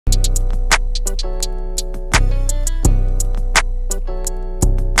What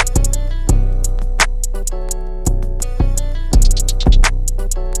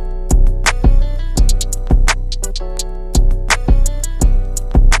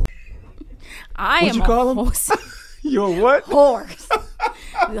you call him? You're what? Horse.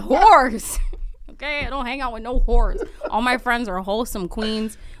 Horse. Okay, I don't hang out with no whores. All my friends are wholesome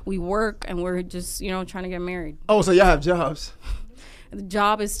queens. We work and we're just, trying to get married. Oh, so y'all have jobs. The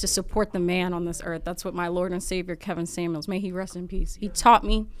job is to support the man on this earth. That's what my Lord and Savior, Kevin Samuels, may he rest in peace. He taught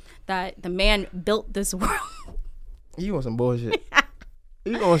me that the man built this world. You want some bullshit.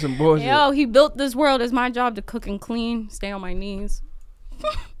 You want some bullshit. Yo, he built this world. It's my job to cook and clean, stay on my knees.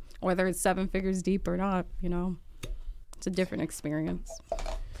 Whether it's 7 figures deep or not, it's a different experience.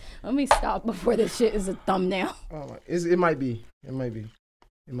 Let me stop before this shit is a thumbnail. Oh, it might be. It might be.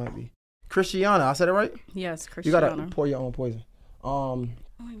 Christianna, I said it right? Yes, Christianna. You gotta pour your own poison. I don't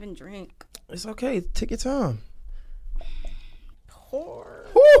even drink. It's okay. Take your time. Horse.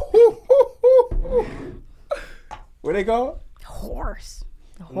 What they called? Horse.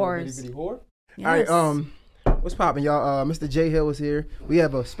 The horse. Bitty whore? Yes. All right. What's poppin', y'all? Mr. J Hill is here. We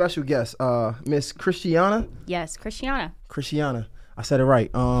have a special guest, Miss Christianna. Yes, Christianna. Christianna. I said it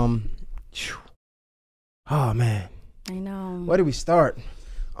right. Oh man. I know. Where do we start?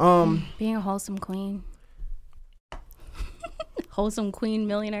 Being a wholesome queen. Wholesome queen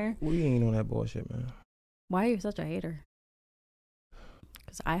millionaire. We ain't on that bullshit, man. Why are you such a hater?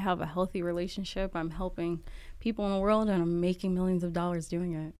 Because I have a healthy relationship. I'm helping people in the world and I'm making millions of dollars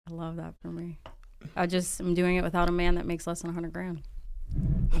doing it. I love that for me. I'm doing it without a man that makes less than 100 grand.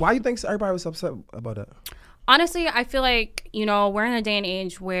 Why do you think everybody was upset about that? Honestly, I feel like, we're in a day and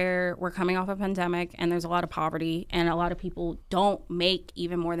age where we're coming off a pandemic and there's a lot of poverty and a lot of people don't make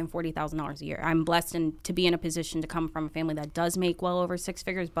even more than $40,000 a year. I'm blessed to be in a position to come from a family that does make well over 6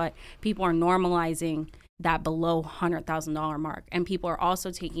 figures, but people are normalizing that below $100,000 mark. And people are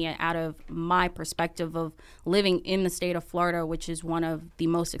also taking it out of my perspective of living in the state of Florida, which is one of the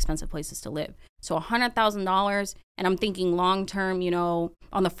most expensive places to live. So $100,000, and I'm thinking long term,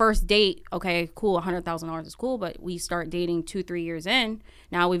 on the first date, okay, cool, $100,000 is cool, but we start dating 2-3 years in.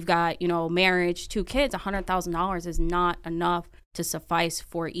 Now we've got, marriage, 2 kids. $100,000 is not enough to suffice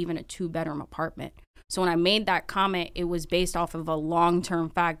for even a 2-bedroom apartment. So when I made that comment, it was based off of a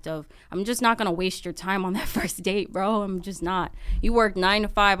long-term fact of, I'm just not going to waste your time on that first date, bro. I'm just not. You work 9 to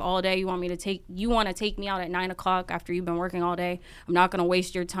 5 all day. You want to take me out at 9 o'clock after you've been working all day. I'm not going to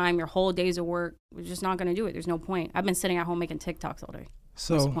waste your time, your whole days of work. We're just not going to do it. There's no point. I've been sitting at home making TikToks all day.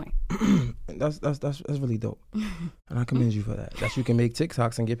 So what's the point? that's really dope. And I commend you for that. That you can make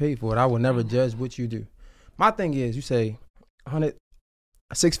TikToks and get paid for it. I will never judge what you do. My thing is, you say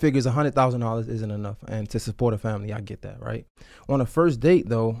 6 figures, $100,000 isn't enough, and to support a family, I get that, right? On a first date,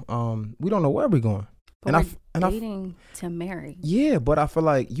 though, we don't know where we're going. But dating to marry. Yeah, but I feel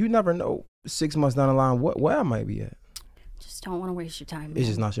like you never know 6 months down the line where I might be at. Just don't want to waste your time. It's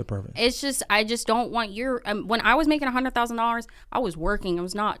just not your purpose. I just don't want when I was making $100,000, I was working. I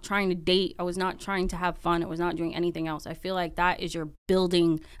was not trying to date. I was not trying to have fun. I was not doing anything else. I feel like that is your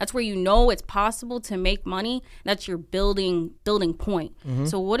building. That's where it's possible to make money. That's your building point. Mm-hmm.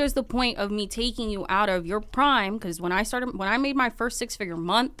 So what is the point of me taking you out of your prime? Because when I made my first 6-figure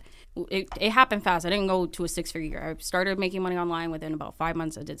month, it happened fast. I didn't go to a 6-figure year. I started making money online within about 5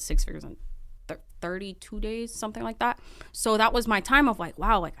 months. I did 6 figures in 32 days, something like that. So that was my time of like,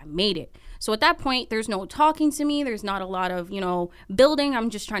 wow, like I made it. So at that point, there's no talking to me. There's not a lot of, building. I'm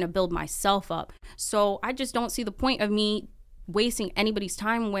just trying to build myself up. So I just don't see the point of me wasting anybody's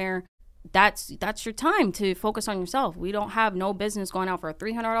time where that's your time to focus on yourself. We don't have no business going out for a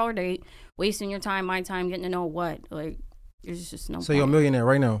 $300 date, wasting your time, my time, getting to know what. Like, there's just no point. You're a millionaire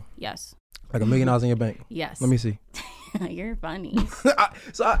right now? Yes. Like $1 million in your bank? Yes. Let me see. You're funny.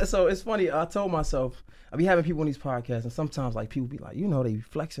 So it's funny. I told myself, I be having people on these podcasts, and sometimes like people be like, they be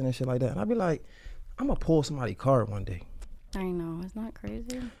flexing and shit like that, and I be like, I'm gonna pull somebody's card one day. I know, it's not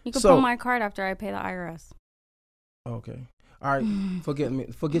crazy. You can pull my card after I pay the IRS. Okay. All right.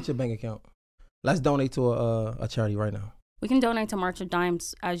 Forget your bank account. Let's donate to a charity right now. We can donate to March of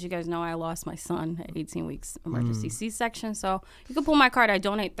Dimes. As you guys know, I lost my son at 18 weeks, emergency C-section. So you can pull my card. I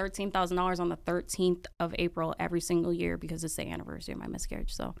donate $13,000 on the 13th of April every single year because it's the anniversary of my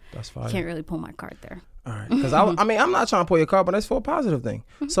miscarriage. So that's fine. Can't really pull my card there. All right. Because I'm not trying to pull your card, but that's for a positive thing.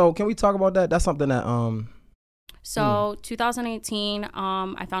 So can we talk about that? That's something that 2018,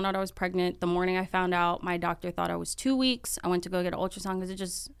 I found out I was pregnant. The morning I found out, my doctor thought I was 2 weeks. I went to go get an ultrasound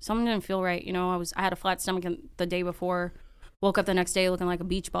because something didn't feel right. I had a flat stomach the day before. Woke up the next day looking like a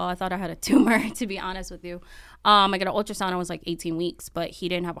beach ball. I thought I had a tumor, to be honest with you. I got an ultrasound. I was like 18 weeks, but he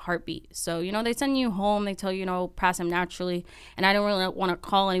didn't have a heartbeat. So, you know, they send you home. They tell you, you know, pass him naturally. And I didn't really want to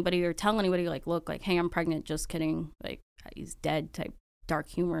call anybody or tell anybody, like, look, like, hey, I'm pregnant. Just kidding. Like, he's dead type dark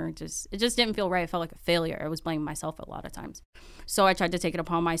humor. It just didn't feel right. I felt like a failure. I was blaming myself a lot of times. So I tried to take it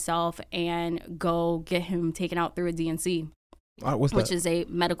upon myself and go get him taken out through a DNC, which is a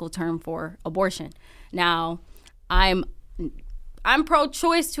medical term for abortion. Now, I'm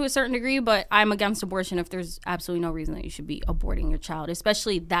pro-choice to a certain degree, but I'm against abortion if there's absolutely no reason that you should be aborting your child,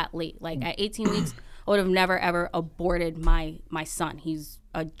 especially that late. Like at 18 weeks, I would have never, ever aborted my son. He's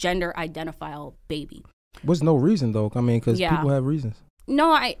a gender identifiable baby. What's no reason, though? I mean, because people have reasons.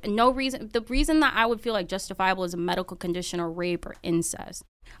 No reason. The reason that I would feel like justifiable is a medical condition or rape or incest.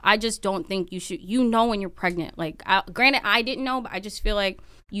 I just don't think you should, you know, when you're pregnant. Like, granted, I didn't know, but I just feel like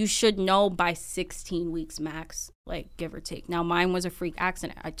you should know by 16 weeks max, like, give or take. Now, mine was a freak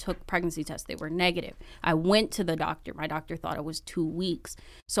accident. I took pregnancy tests. They were negative. I went to the doctor. My doctor thought it was 2 weeks.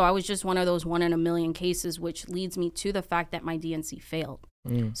 So I was just one of those 1 in a million cases, which leads me to the fact that my DNC failed.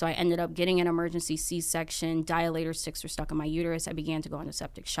 So I ended up getting an emergency C-section. Dilator sticks were stuck in my uterus. I began to go into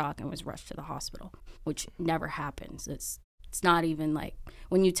septic shock and was rushed to the hospital, which never happens. It's not even like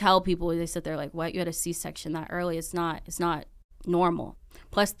when you tell people, they sit there like, what, you had a C-section that early? It's not normal.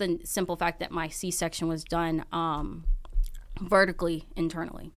 Plus the simple fact that my C-section was done vertically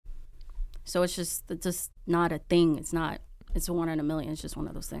internally. So it's just not a thing. It's a 1 in a million. It's just one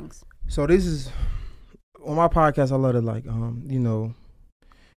of those things. So this is on my podcast. I love to, like, you know,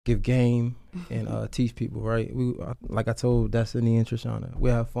 give game and teach people, right? We, like I told Destiny and Trishana,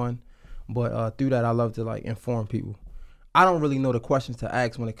 we have fun, but through that I love to, like, inform people. I don't really know the questions to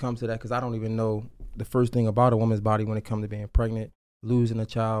ask when it comes to that, because I don't even know the first thing about a woman's body when it comes to being pregnant, losing a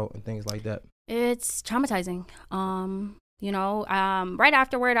child, and things like that. It's traumatizing. You know, right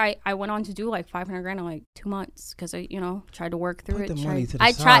afterward, I went on to do like $500,000 in like 2 months because I, you know, tried to work through Put it. the money to the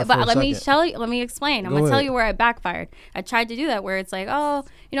I side tried, for but a let me second. tell you. Let me explain. I'm Go gonna tell ahead. you where I backfired. I tried to do that where it's like, oh,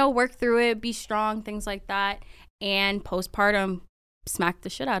 you know, work through it, be strong, things like that. And postpartum smacked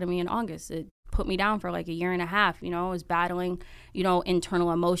the shit out of me in August. It put me down for like a year and a half. You know, I was battling, you know,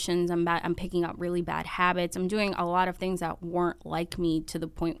 internal emotions. I'm picking up really bad habits. I'm doing a lot of things that weren't like me to the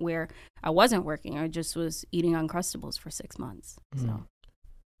point where I wasn't working. I just was eating Uncrustables for 6 months.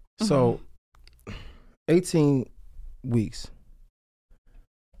 So 18 weeks.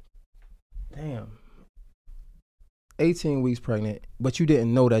 Damn. 18 weeks pregnant, but you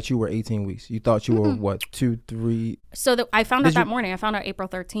didn't know that you were 18 weeks. You thought you were, what, 2, 3? So I found out that morning. I found out April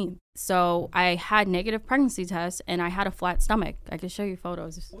 13th. So I had negative pregnancy tests, and I had a flat stomach. I can show you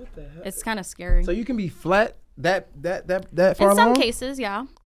photos. What the hell? It's kind of scary. So you can be flat that far In some along? cases, yeah.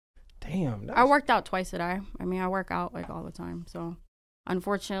 Damn. I worked out twice a day. I mean, I work out like all the time. So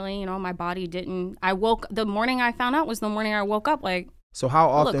unfortunately, you know, my body didn't. The morning I found out was the morning I woke up like. So how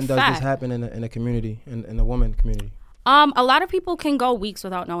often does this happen in the community, in the woman community? A lot of people can go weeks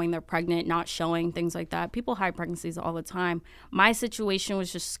without knowing they're pregnant, not showing, things like that. People hide pregnancies all the time. My situation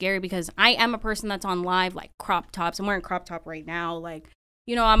was just scary because I am a person that's on live, like crop tops. I'm wearing crop top right now. Like,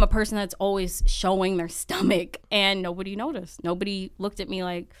 you know, I'm a person that's always showing their stomach, and nobody noticed. Nobody looked at me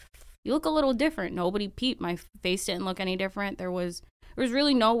like, you look a little different. Nobody peeped. My face didn't look any different. There was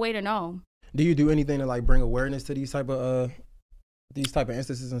really no way to know. Do you do anything to, like, bring awareness to these type of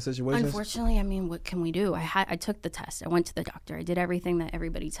instances and situations? Unfortunately, I mean, what can we do? I took the test. I went to the doctor. I did everything that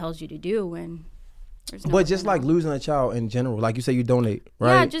everybody tells you to do, and there's no. But just like losing a child in general, like you say, you donate,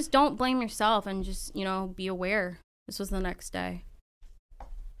 right? Yeah, just don't blame yourself and just, you know, be aware. This was the next day.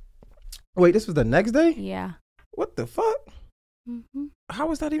 Wait, this was the next day? Yeah. What the fuck? Mm-hmm. How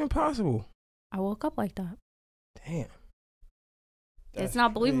was that even possible? I woke up like that. Damn. It's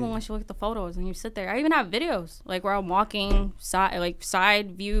not believable unless you look at the photos and you sit there. I even have videos like where I'm walking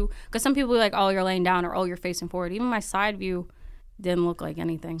side view, because some people are like, oh, you're laying down, or oh, you're facing forward. Even my side view didn't look like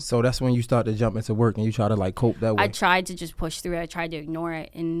anything. So that's when you start to jump into work and you try to, like, cope that way. I tried to just push through it. I tried to ignore it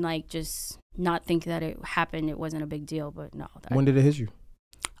and, like, just not think that it happened. It wasn't a big deal, but no. When did it hit you?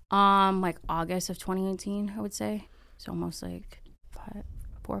 Like August of 2018, I would say. It's almost like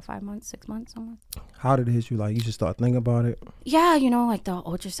 4 or 5 months, 6 months almost. How did it hit you? Like, you just start thinking about it? Yeah, you know, like the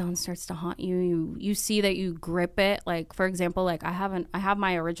ultrasound starts to haunt you. You see that you grip it. Like, for example, like I have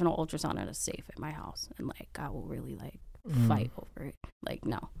my original ultrasound in a safe at my house, and like I will really like fight over it. Like,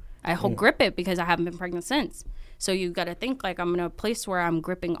 no, I grip it because I haven't been pregnant since. So you got to think like I'm in a place where I'm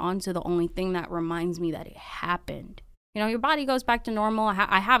gripping onto the only thing that reminds me that it happened. You know, your body goes back to normal.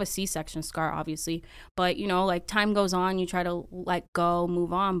 I have a C-section scar, obviously. But, you know, like time goes on, you try to let go,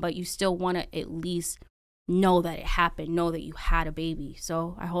 move on. But you still want to at least know that it happened, know that you had a baby.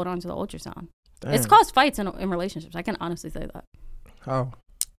 So I hold on to the ultrasound. Damn. It's caused fights in relationships. I can honestly say that. How?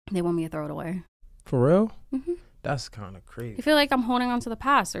 They want me to throw it away. For real? Mm-hmm. That's kind of crazy. I feel like I'm holding on to the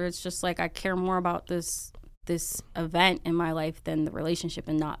past, or it's just like I care more about this event in my life than the relationship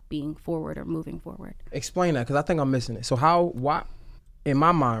and not being forward or moving forward. Explain that, because I think I'm missing it. So why, in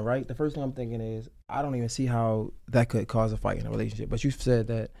my mind, right, the first thing I'm thinking is, I don't even see how that could cause a fight in a relationship. But you said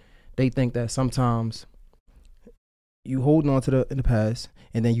that they think that sometimes you holding on to in the past,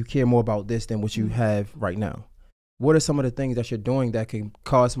 and then you care more about this than what you have right now. What are some of the things that you're doing that can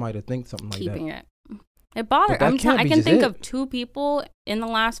cause somebody to think something like that? Keeping it. It bothers. I can think of 2 people in the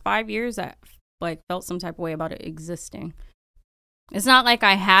last 5 years that like felt some type of way about it existing. It's not like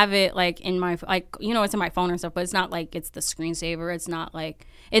I have it like in my, like, you know, it's in my phone and stuff, but it's not like it's the screensaver. It's not like,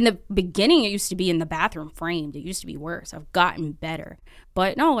 in the beginning it used to be in the bathroom framed. It used to be worse. I've gotten better.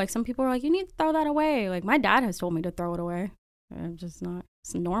 But no, like some people are like, you need to throw that away. Like my dad has told me to throw it away. I'm just not,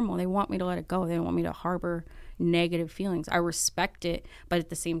 it's normal. They want me to let it go. They don't want me to harbor negative feelings. I respect it, but at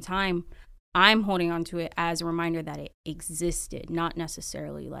the same time, I'm holding on to it as a reminder that it existed, not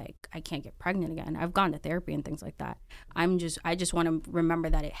necessarily like I can't get pregnant again. I've gone to therapy and things like that. I just want to remember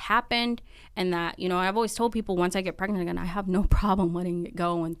that it happened, and that, you know, I've always told people once I get pregnant again, I have no problem letting it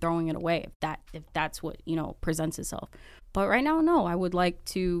go and throwing it away if that's what, you know, presents itself. But right now, no, I would like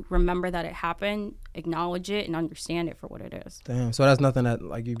to remember that it happened, acknowledge it, and understand it for what it is. Damn. So that's nothing that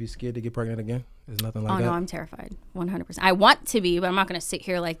like you'd be scared to get pregnant again? There's nothing like that? Oh, no, I'm terrified. 100%. I want to be, but I'm not going to sit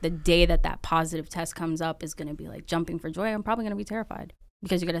here like the day that positive test comes up is going to be like jumping for joy. I'm probably going to be terrified.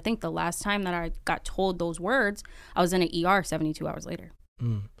 Because you got to think the last time that I got told those words, I was in an ER 72 hours later.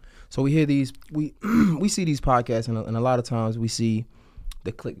 So we hear these, we see these podcasts, and a lot of times we see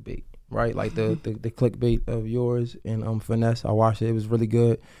the clickbait. Right, like the clickbait of yours and Finesse. I watched it. It was really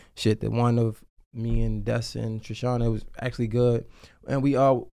good. Shit, the one of me and Des and Trishana, it was actually good. And we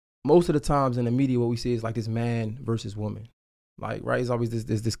most of the times in the media, what we see is like this man versus woman. Like, right, it's always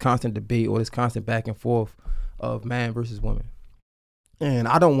this constant debate or this constant back and forth of man versus woman. And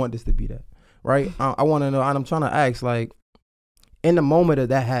I don't want this to be that, right? I want to know, and I'm trying to ask, like, in the moment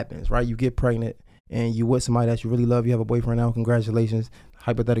that happens, right? You get pregnant and you with somebody that you really love. You have a boyfriend now. Congratulations.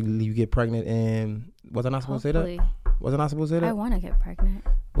 Hypothetically, you get pregnant, and was I not supposed to say that? Was I not supposed to say that? I want to get pregnant.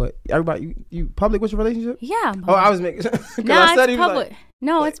 But everybody, you public with your relationship? Yeah. Oh, I was making. No, it's public. Like,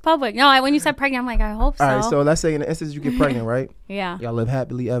 no, it's public. No, when you said pregnant, I'm like, I hope so. All right, so let's say in the instance you get pregnant, right? Yeah. Y'all live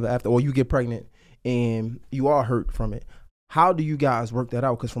happily ever after, or you get pregnant and you are hurt from it. How do you guys work that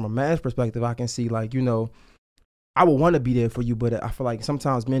out? Because from a man's perspective, I can see, like, you know, I would want to be there for you, but I feel like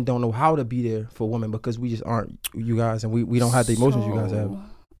sometimes men don't know how to be there for women because we just aren't you guys, and we don't have the emotions you guys have.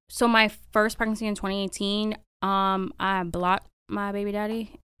 So my first pregnancy in 2018, I blocked my baby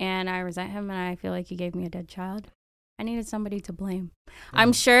daddy, and I resent him, and I feel like he gave me a dead child. I needed somebody to blame.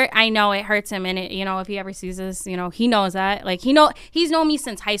 I'm sure, I know it hurts him, and it, you know, if he ever sees this, you know, he knows that. Like, he's known me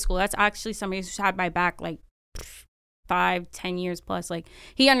since high school. That's actually somebody who's had my back like 5-10 years plus. Like,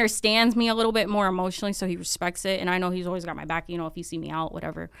 he understands me a little bit more emotionally, so he respects it, and I know he's always got my back, you know, if you see me out,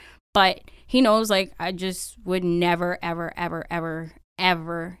 whatever. But he knows, like, I just would never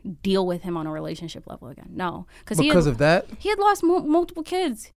ever deal with him on a relationship level again. No, because of that, he had lost multiple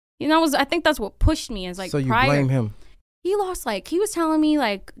kids. You know, I think that's what pushed me. Is like, so you blame him. He lost, like, he was telling me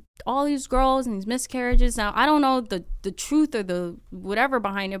like all these girls and these miscarriages. Now I don't know the truth or the whatever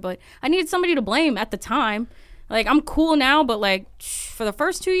behind it, but I needed somebody to blame at the time. Like, I'm cool now, but like for the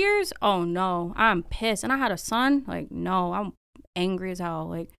first 2 years, oh no, I'm pissed. And I had a son. Like, no, I'm angry as hell.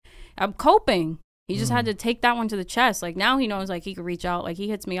 Like, I'm coping. He just had to take that one to the chest. Like, now he knows, like, he could reach out. Like, he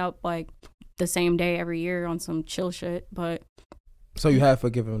hits me up like the same day every year on some chill shit. But so you have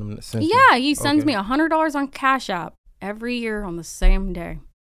forgiven him since? Yeah, he sends me $100 on Cash App every year on the same day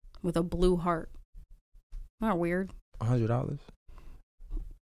with a blue heart. Not weird. $100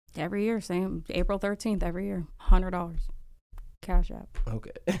 every year, same April 13th every year. $100 Cash App.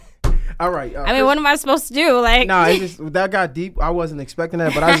 Okay. All right. I mean, what am I supposed to do? Like, nah, that got deep. I wasn't expecting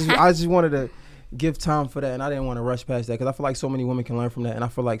that, but I just wanted to give time for that, and I didn't want to rush past that because I feel like so many women can learn from that, and I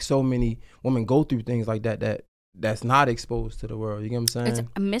feel like so many women go through things like that's not exposed to the world. You get what I'm saying?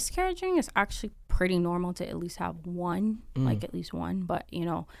 Miscarriaging is actually pretty normal to at least have one, like at least one. But, you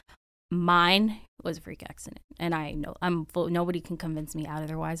know, mine was a freak accident, and I know nobody can convince me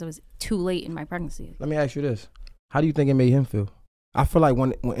otherwise. It was too late in my pregnancy. Let me ask you this: how do you think it made him feel? I feel like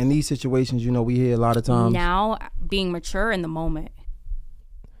when in these situations, you know, we hear a lot of times. Now, being mature in the moment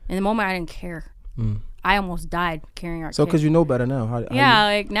I didn't care. I almost died carrying our So, kid. because you know better now.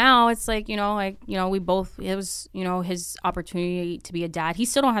 Like now it's like, we both, it was, his opportunity to be a dad. He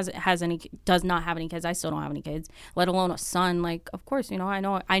still does not have any kids. I still don't have any kids, let alone a son. Like, of course,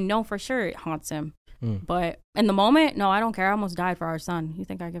 I know for sure it haunts him. But in the moment, no, I don't care. I almost died for our son. You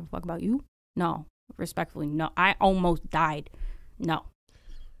think I give a fuck about you? No. Respectfully, no. I almost died. No.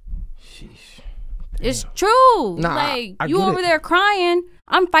 Sheesh. It's true. Nah, like, I you over there crying.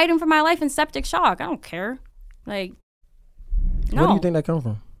 I'm fighting for my life in septic shock. I don't care. Like, no. Where do you think that come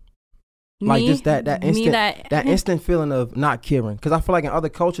from? Like, just that instant feeling of not caring. Because I feel like in other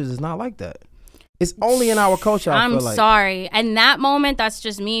cultures, it's not like that. It's only in our culture, I feel like. I'm sorry. And that moment, that's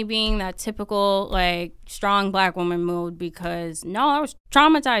just me being that typical, like, strong black woman mood because, no, that was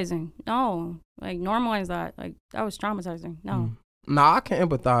traumatizing. No. Like, normalize that. Like, that was traumatizing. No. Nah, I can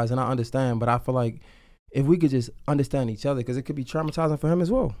empathize and I understand, but I feel like if we could just understand each other, because it could be traumatizing for him as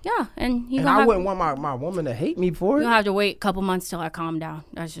well. Yeah, and I wouldn't want my woman to hate me for it. You'll have to wait a couple months till I calm down.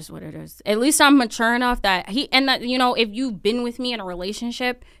 That's just what it is. At least I'm mature enough that if you've been with me in a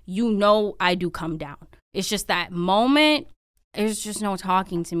relationship, I do come down. It's just that moment. There's just no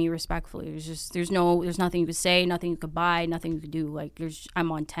talking to me respectfully. There's nothing you could say, nothing you could buy, nothing you could do. Like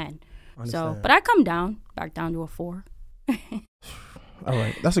I'm on 10. So, but I come back down to a 4. All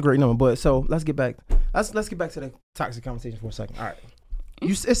right, that's a great number. But so let's get back. Let's get back to the toxic conversation for a second. All right,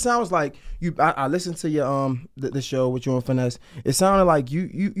 it sounds like you. I listened to your the show with you and Finesse. It sounded like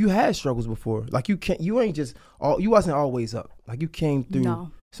you had struggles before. Like you wasn't always up. Like you came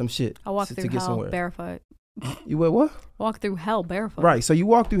through some shit. I walked through hell somewhere barefoot. You went what? Walked through hell barefoot. Right. So you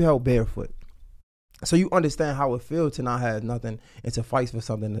walked through hell barefoot. So you understand how it feels to not have nothing and to fight for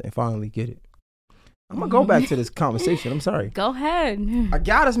something and finally get it. I'm gonna go back to this conversation. I'm sorry. Go ahead. A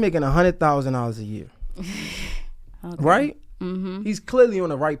guy that's making $100,000 a year, okay. Right? Mm-hmm. He's clearly on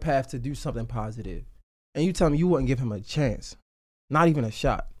the right path to do something positive, and you tell me you wouldn't give him a chance, not even a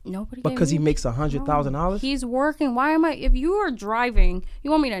shot. Nobody. Because he makes $100,000. He's working. Why am I? If you are driving,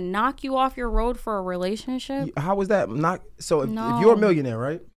 you want me to knock you off your road for a relationship? How is that not? So if you're a millionaire,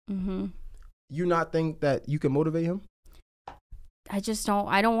 right? Mm-hmm. You not think that you can motivate him? I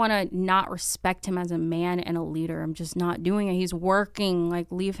don't want to not respect him as a man and a leader. I'm just not doing it. He's working. Like,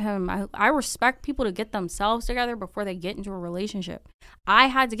 leave him. I respect people to get themselves together before they get into a relationship. I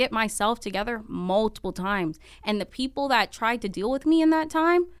had to get myself together multiple times. And the people that tried to deal with me in that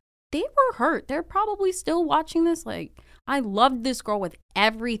time, they were hurt. They're probably still watching this. Like, I loved this girl with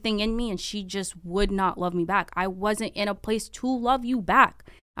everything in me, and she just would not love me back. I wasn't in a place to love you back.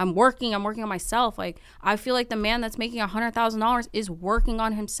 I'm working on myself. Like, I feel like the man that's making $100,000 is working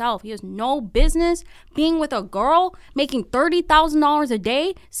on himself. He has no business being with a girl making $30,000 a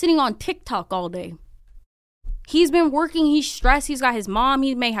day, sitting on TikTok all day. He's been working. He's stressed. He's got his mom.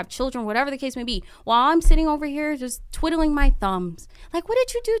 He may have children, whatever the case may be. While I'm sitting over here just twiddling my thumbs. Like, what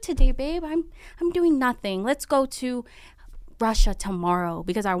did you do today, babe? I'm doing nothing. Let's go to Russia tomorrow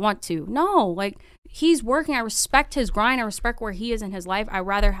because I want to. No, like, he's working. I respect his grind. I respect where he is in his life. I'd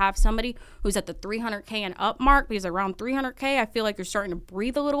rather have somebody who's at the 300K and up mark, because around 300K, I feel like you're starting to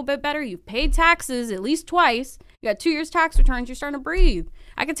breathe a little bit better. You've paid taxes at least twice. You got 2 years tax returns. You're starting to breathe.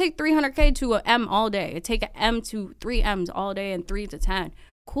 I could take 300K to a M all day. I'd take an M to 3 M's all day and 3 to 10.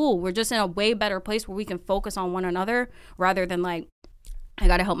 Cool. We're just in a way better place where we can focus on one another rather than like, I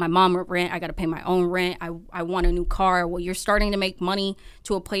got to help my mom with rent. I got to pay my own rent. I want a new car. Well, you're starting to make money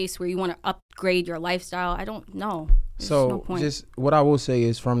to a place where you want to upgrade your lifestyle. I don't know. There's no point. Just what I will say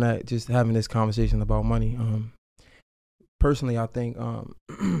is from that, just having this conversation about money, personally, I think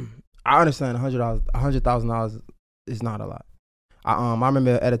I understand $100,000 is not a lot. I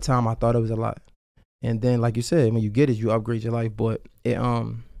remember at a time I thought it was a lot. And then, like you said, when you get it, you upgrade your life. But it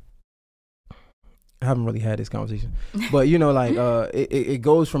I haven't really had this conversation, but it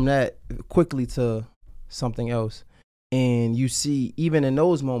goes from that quickly to something else, and you see even in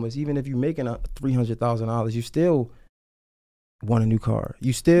those moments, even if you're making $300,000, you still want a new car.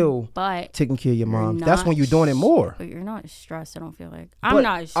 You still taking care of your mom. That's when you're doing it more. But you're not stressed. I don't feel like I'm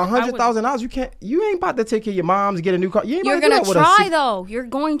not. $100,000, you ain't about to take care of your mom to get a new car. You're gonna try though. You're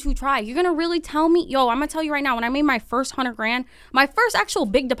going to try. You're gonna really tell me, yo. I'm gonna tell you right now. When I made my first $100,000, my first actual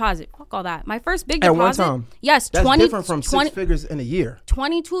big deposit. Fuck all that. My first big deposit. At one time. Yes, that's 20, different from 6 figures in a year.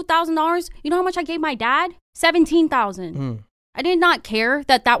 $22,000. You know how much I gave my dad? $17,000. I did not care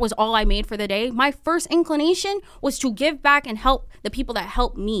that was all I made for the day. My first inclination was to give back and help the people that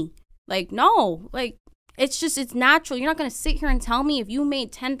helped me. Like, no, like, it's natural. You're not going to sit here and tell me if you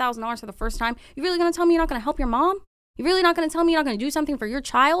made $10,000 for the first time, you're really going to tell me you're not going to help your mom? You're really not going to tell me you're not going to do something for your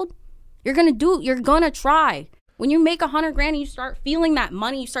child? You're going to try. When you make $100,000 and you start feeling that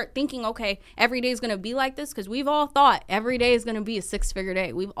money, you start thinking, okay, every day is going to be like this, because we've all thought every day is going to be a 6-figure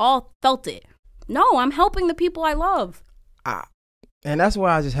day. We've all felt it. No, I'm helping the people I love. And that's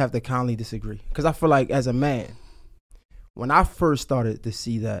why I just have to kindly disagree, because I feel like as a man, when I first started to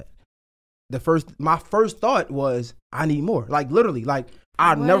see that, my first thought was I need more. Like literally, like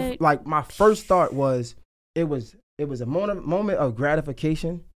my first thought was it was a moment of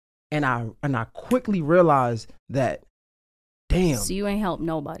gratification. And I quickly realized that, damn. So you ain't helped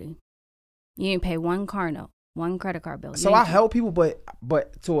nobody. You ain't pay one car note, one credit card bill. So I help people,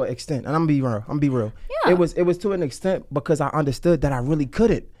 but to an extent. And I'm gonna be real. Yeah. It was to an extent because I understood that I really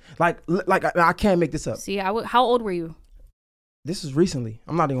couldn't. Like I can't make this up. See, how old were you? This is recently.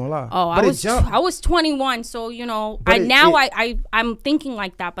 I'm not even gonna lie. Oh, I was 21. So I'm thinking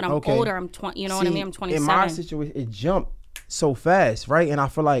like that, but I'm older. I'm 20. You know what I mean? I'm 27. In my situation, it jumped so fast, right? And I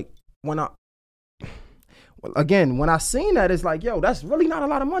feel like when I seen that, it's like, yo, that's really not a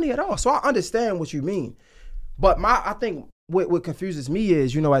lot of money at all. So I understand what you mean. But I think what confuses me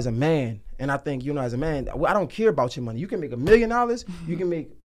is, as a man, and I think, as a man, I don't care about your money. You can make $1 million. You can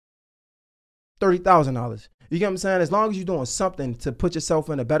make $30,000. You get what I'm saying? As long as you're doing something to put yourself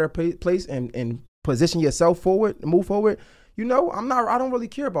in a better place and position yourself forward and move forward, I don't really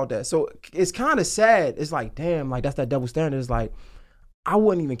care about that. So it's kind of sad. It's like, damn, like that's that double standard. It's like, I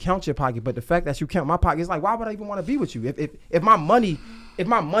wouldn't even count your pocket, but the fact that you count my pocket, it's like, why would I even want to be with you? If my money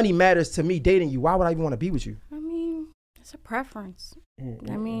matters to me dating you, why would I even want to be with you? I mean, it's a preference.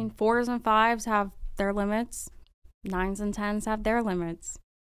 I mean, 4s and 5s have their limits. 9s and 10s have their limits.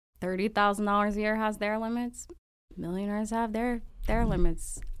 $30,000 a year has their limits. Millionaires have their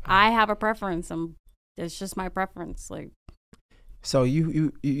limits. I have a preference. It's just my preference. Like. So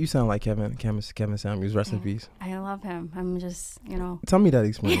you sound like Kevin Samuels, rest in peace. I love him. I'm just, Tell me that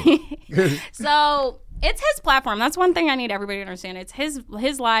experience. So it's his platform. That's one thing I need everybody to understand. It's his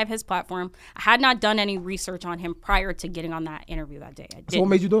live, his platform. I had not done any research on him prior to getting on that interview that day. So what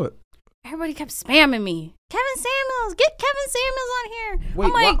made you do it? Everybody kept spamming me. Kevin Samuels, get Kevin Samuels on here. Wait,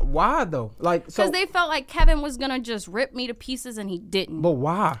 I'm like, why though? Like, because they felt like Kevin was gonna just rip me to pieces, and he didn't. But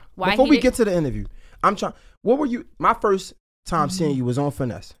why? Before we get to the interview, what were you? My first time seeing you was on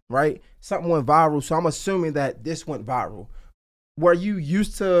Finesse, right? Something went viral, so I'm assuming that this went viral. Were you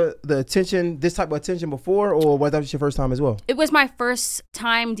used to this type of attention before, or was that your first time as well? It was my first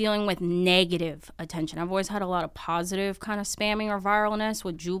time dealing with negative attention. I've always had a lot of positive kind of spamming or viralness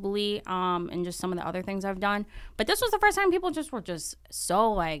with Jubilee, and just some of the other things I've done. But this was the first time people were just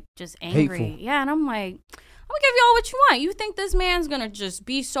so just angry. Hateful. Yeah, and I'm like, I'm gonna give y'all what you want. You think this man's gonna just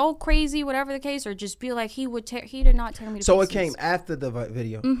be so crazy, whatever the case, or just be like he did not tear me to pieces. So it came after the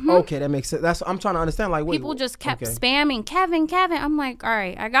video. Mm-hmm. Okay, that makes sense. I'm trying to understand. Like, people just kept spamming Kevin. I'm like, all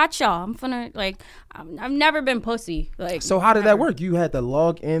right, I got y'all. I'm finna I've never been pussy. Like, so how did that work? You had to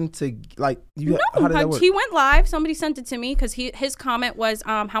log in to how did that work? He went live. Somebody sent it to me because his comment was,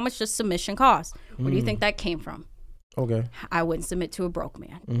 how much does submission cost? Where do you think that came from? Okay, I wouldn't submit to a broke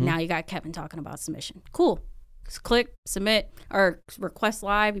man. Mm-hmm. Now you got Kevin talking about submission. Cool. Click submit or request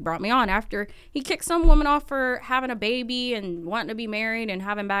live. He brought me on after he kicked some woman off for having a baby and wanting to be married and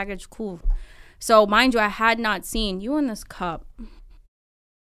having baggage. Cool. So mind you, I had not seen you in this cup.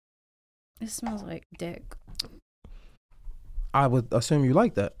 It smells like dick. I would assume you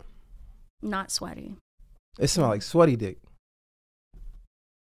like that. Not sweaty. It smells like sweaty dick.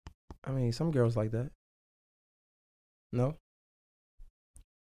 I mean, some girls like that. No.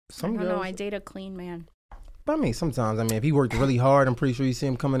 I don't know. I date a clean man. But I mean, sometimes, if he worked really hard, I'm pretty sure you see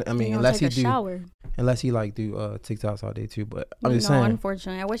him coming. I mean, unless he do TikToks all day too. But I'm just saying.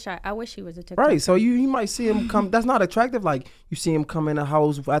 Unfortunately, I wish he was a TikTok. Right. So you might see him come. That's not attractive. Like you see him come in the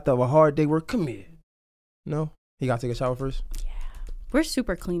house after a hard day work. Come here. No, he got to take a shower first. Yeah, we're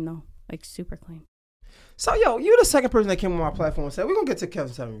super clean though. Like super clean. So you the second person that came on my platform and said we're gonna get to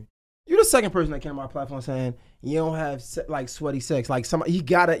Kevin Samuels. You the second person that came on my platform saying you don't have sweaty sex. Like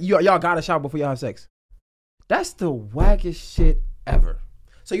y'all gotta shower before y'all have sex. That's the wackest shit ever.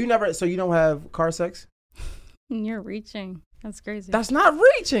 So you don't have car sex? You're reaching. That's crazy. That's not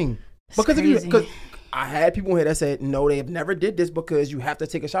reaching. Because I had people here that said no, they've never did this because you have to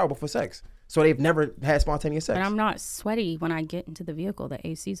take a shower before sex. So they've never had spontaneous sex. But I'm not sweaty when I get into the vehicle. The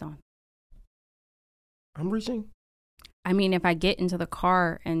AC's on. I'm reaching. I mean, if I get into the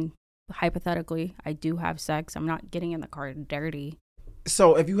car and hypothetically I do have sex, I'm not getting in the car dirty.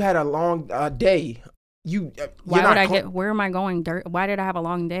 So if you had a long day. Where am I going dirty? Why did I have a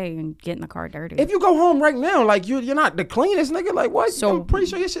long day and get in the car dirty? If you go home right now, like you're not the cleanest nigga. Like what? So I'm pretty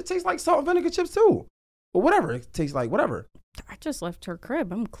sure your shit tastes like salt and vinegar chips too, or whatever it tastes like. Whatever. I just left her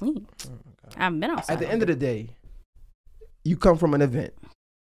crib. I'm clean. Oh, I haven't been outside. At the end of the day, you come from an event.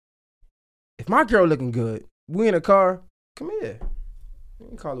 If my girl looking good, we in a car, come here. You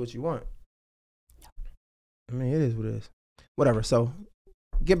can call it what you want. I mean, it is what it is. Whatever. So,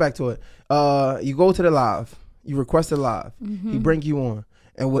 get back to it. You go to the live. You request a live. He bring you on.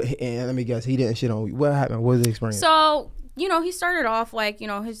 And let me guess, he didn't shit on you. What happened? What was the experience? So, he started off like, he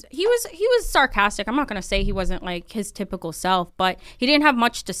was sarcastic. I'm not going to say he wasn't like his typical self, but he didn't have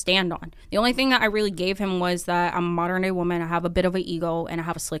much to stand on. The only thing that I really gave him was that I'm a modern day woman. I have a bit of an ego and I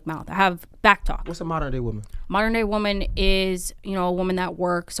have a slick mouth. I have back talk. What's a modern day woman? Modern day woman is, a woman that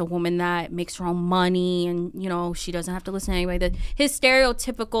works, a woman that makes her own money, and, she doesn't have to listen to anybody. His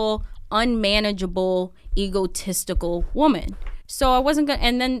stereotypical, unmanageable, egotistical woman. So I wasn't going to,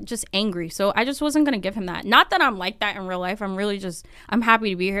 and then just angry. So I just wasn't going to give him that. Not that I'm like that in real life. I'm really I'm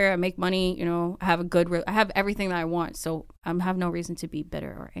happy to be here. I make money, I have I have everything that I want. So I have no reason to be bitter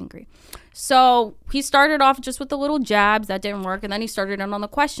or angry. So he started off just with the little jabs that didn't work. And then he started in on the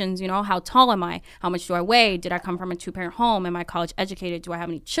questions, how tall am I? How much do I weigh? Did I come from a 2-parent home? Am I college educated? Do I have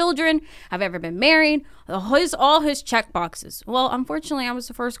any children? Have I ever been married? All his check boxes. Well, unfortunately, I was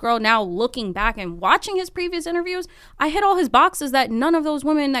the first girl. Now looking back and watching his previous interviews, I hit all his boxes that none of those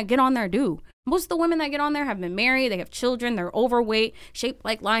women that get on there do. Most of the women that get on there have been married. They have children. They're overweight, shaped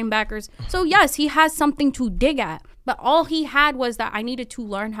like linebackers. So yes, he has something to dig at. But all he had was that I needed to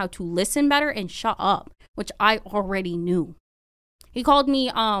learn how to listen better and shut up, which I already knew. He called me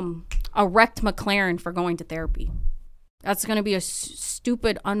a wrecked McLaren for going to therapy. That's going to be a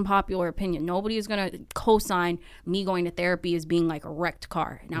stupid, unpopular opinion. Nobody is going to co-sign me going to therapy as being like a wrecked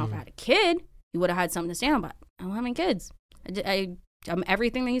car. Now, if I had a kid, he would have had something to stand about. I don't have any kids. I'm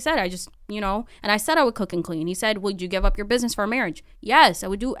everything that he said. I just, and I said I would cook and clean. He said, would you give up your business for a marriage? Yes, I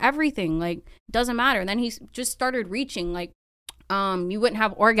would do everything. Like, doesn't matter. And then he just started reaching like, you wouldn't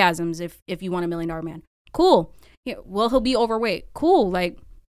have orgasms if you want $1 million man. Cool. Yeah, well, he'll be overweight. Cool. Like,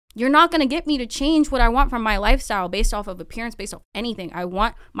 you're not going to get me to change what I want from my lifestyle based off of appearance, based off anything. I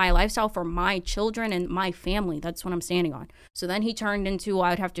want my lifestyle for my children and my family. That's what I'm standing on. So then he turned into,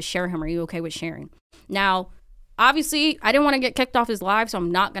 I'd have to share him. Are you okay with sharing? Now, obviously, I didn't want to get kicked off his live, so I'm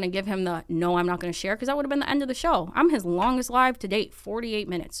not going to give him the no, I'm not going to share, because that would have been the end of the show. I'm his longest live to date, 48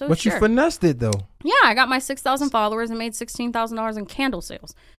 minutes. So but sure. You finessed it, though. Yeah, I got my 6,000 followers and made $16,000 in candle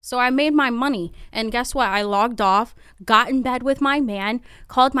sales. So I made my money. And guess what? I logged off, got in bed with my man,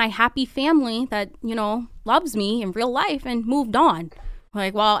 called my happy family that, loves me in real life, and moved on.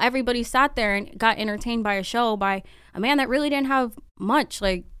 Like, while everybody sat there and got entertained by a show by a man that really didn't have much.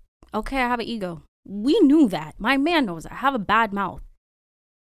 Like, okay, I have an ego. We knew that. My man knows that. I have a bad mouth.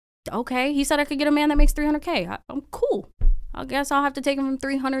 Okay, he said I could get a man that makes $300K. I'm cool. I guess I'll have to take him from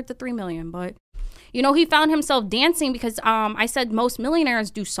 300 to 3 million. But, he found himself dancing because I said most millionaires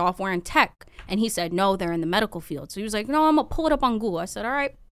do software and tech. And he said, no, they're in the medical field. So he was like, no, I'm going to pull it up on Google. I said, all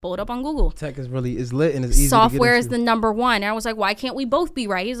right, pull it up on Google. Tech is lit and it's easy software to get into. is the number one. And I was like, why can't we both be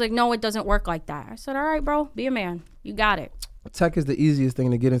right? He's like, no, it doesn't work like that. I said, all right, bro, be a man. You got it. Tech is the easiest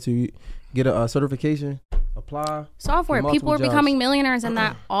thing to get into. Get a certification, apply. Software. People are jobs. Becoming millionaires in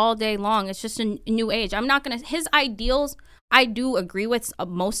that all day long. It's just a new age. I'm not going to, his ideals, I do agree with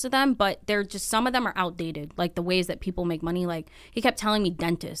most of them, but they're just, some of them are outdated. Like the ways that people make money. Like he kept telling me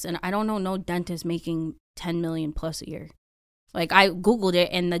dentists, and I don't know no dentist making 10 million plus a year. Like I Googled it,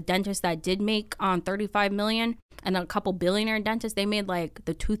 and the dentist that did make 35 million and a couple billionaire dentists, they made like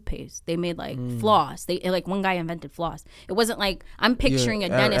the toothpaste. They made like floss. They like one guy invented floss. It wasn't like I'm picturing a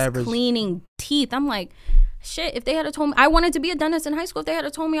dentist cleaning teeth. I'm like, shit, if they had told me I wanted to be a dentist in high school, if they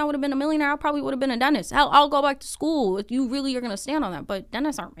had told me I would have been a millionaire, I probably would have been a dentist. Hell, I'll go back to school if you really are going to stand on that. But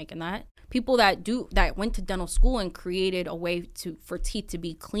dentists aren't making that. People that went to dental school and created a way for teeth to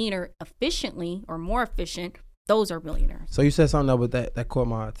be cleaner efficiently or more efficient, those are millionaires. So you said something about that caught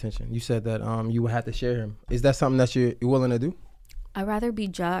my attention. You said that you would have to share him. Is that something that you're willing to do? I'd rather be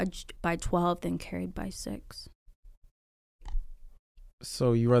judged by 12 than carried by 6.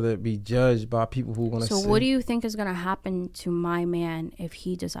 So you rather be judged by people who want to. So what do you think is going to happen to my man if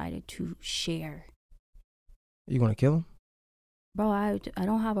he decided to share? You going to kill him? Bro, I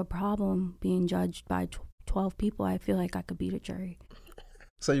don't have a problem being judged by 12 people. I feel like I could beat a jury.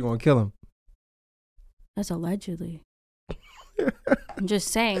 So you're going to kill him? That's allegedly. I'm just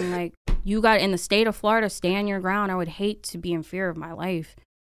saying, like, you got in the state of Florida, stand your ground. I would hate to be in fear of my life.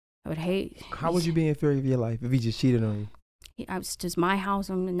 I would hate. How would you be in fear of your life if he just cheated on you? It's just my house,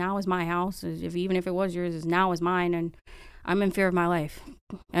 and now is my house. Even if it was yours, is now is mine, and I'm in fear of my life.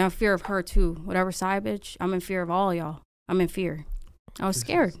 And I'm in fear of her too. Whatever side bitch, I'm in fear of all y'all. I'm in fear. I was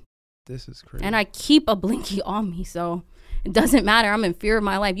scared. This is crazy. And I keep a blinky on me, so it doesn't matter. I'm in fear of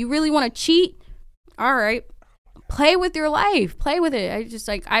my life. You really want to cheat? All right. play with your life. Play with it.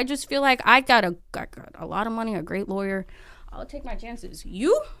 I just feel like I got a lot of money, a great lawyer. I'll take my chances.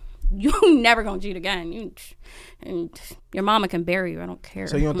 You never gonna cheat again. And your mama can bury you. I don't care.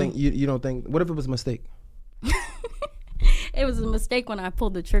 So you don't think you don't think? What if it was a mistake? It was a mistake when I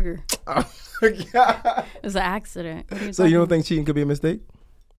pulled the trigger. Oh, it was an accident. So you don't think cheating could be a mistake?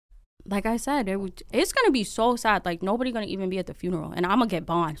 Like I said, it's gonna be so sad. Like nobody gonna even be at the funeral, and I'm gonna get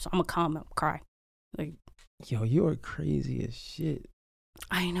bond, so I'm gonna come up, cry. Like, yo, you are crazy as shit.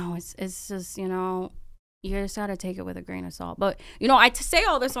 I know it's just you just gotta take it with a grain of salt. But I say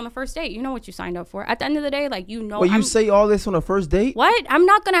all this on the first date. You know what you signed up for. At the end of the day, like Well, you say all this on the first date? What? I'm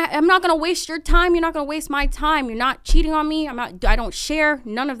not gonna waste your time. You're not gonna waste my time. You're not cheating on me. I don't share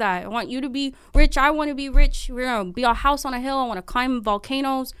none of that. I want you to be rich. I want to be rich. We're gonna be a house on a hill. I want to climb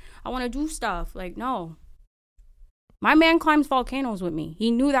volcanoes. I want to do stuff. Like, no. My man climbs volcanoes with me.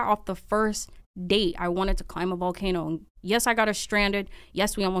 He knew that off the first date. I wanted to climb a volcano. And yes, I got us stranded.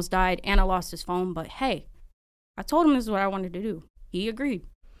 Yes, we almost died. And I lost his phone. But hey, I told him this is what I wanted to do. He agreed.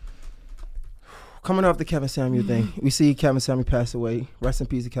 Coming off the Kevin Samuel thing, we see Kevin Samuel pass away. Rest in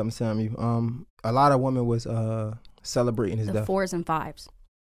peace to Kevin Samuel. A lot of women was celebrating his death. The 4s and 5s.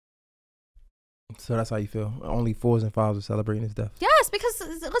 So that's how you feel. Only 4s and 5s are celebrating his death. Yes,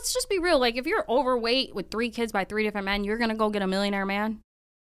 because let's just be real. Like, if you're overweight with 3 kids by 3 different men, you're going to go get a millionaire man?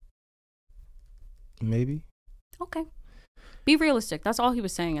 Maybe. Okay. Be realistic. That's all he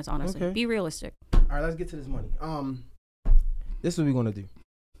was saying is honestly. Okay. Be realistic. All right, let's get to this money. This is what we're going to do.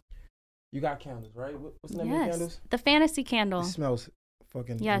 You got candles, right? What's the name of the candles? The fantasy candle. It smells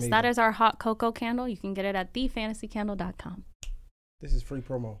fucking amazing. That is our hot cocoa candle. You can get it at thefantasycandle.com. This is free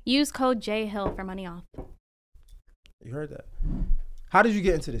promo. Use code JHILL for money off. You heard that. How did you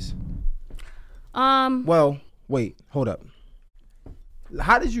get into this? Well, wait, hold up.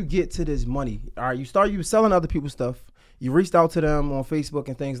 How did you get to this money? All right, you were selling other people's stuff. You reached out to them on Facebook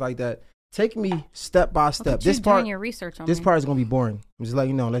and things like that. Take me step by step. This part, doing your research on this part is gonna be boring. I'm just letting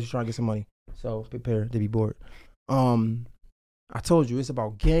you know, unless you're trying to get some money. So prepare to be bored. I told you it's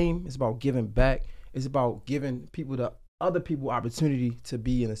about game. It's about giving back. It's about giving other people opportunity to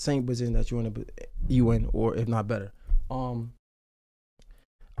be in the same position that you in, or if not better.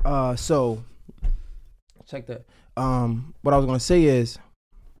 So check that. What I was gonna say is,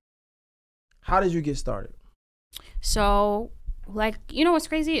 how did you get started? So, like, what's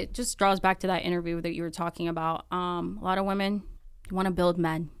crazy? It just draws back to that interview that you were talking about. A lot of women want to build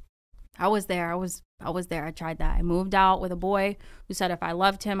men. I was there. I was there. I tried that. I moved out with a boy who said if I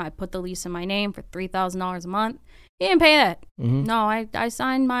loved him, I'd put the lease in my name for $3,000 a month. He didn't pay that. Mm-hmm. No, I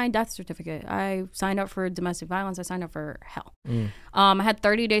signed my death certificate. I signed up for domestic violence. I signed up for hell. I had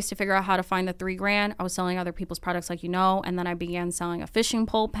 30 days to figure out how to find the $3,000. I was selling other people's products, and then I began selling a fishing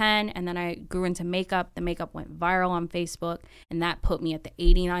pole pen, and then I grew into makeup. The makeup went viral on Facebook, and that put me at the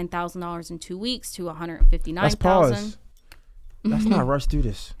 $89,000 in 2 weeks to $159,000. Let's pause. Let's not rush through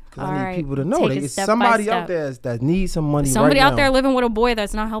this. Because I need people to know there's somebody out there that needs some money. Somebody out there living with a boy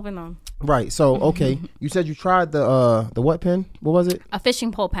that's not helping them. Right. So, okay. You said you tried the what pen? What was it? A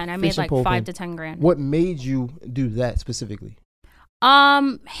fishing pole pen. I made like $5,000 to $10,000. What made you do that specifically?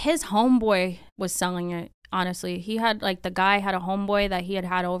 His homeboy was selling it. Honestly, the guy had a homeboy that he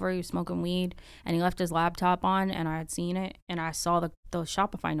had over. He was smoking weed, and he left his laptop on, and I had seen it, and I saw the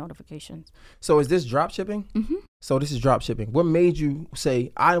Shopify notifications. So is this drop shipping? Mm-hmm. So this is drop shipping. What made you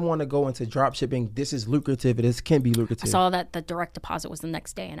say, I want to go into drop shipping? This is lucrative. This can be lucrative. I saw that the direct deposit was the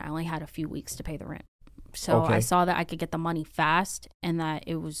next day, and I only had a few weeks to pay the rent. So I saw that I could get the money fast, and that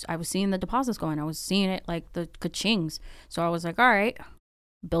I was seeing the deposits going. I was seeing it like the ka-chings. So I was like, all right.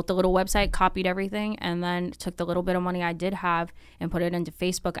 Built a little website, copied everything, and then took the little bit of money I did have and put it into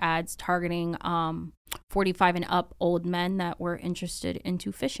Facebook ads targeting 45 and up old men that were interested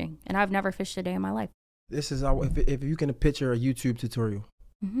into fishing. And I've never fished a day in my life. This is if you can picture a YouTube tutorial.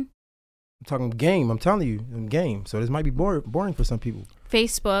 Mm-hmm. I'm talking game. I'm telling you, game. So this might be boring for some people.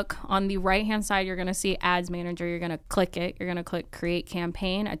 Facebook, on the right-hand side, you're going to see Ads Manager. You're going to click it. You're going to click Create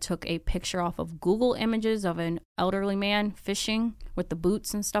Campaign. I took a picture off of Google Images of an elderly man fishing with the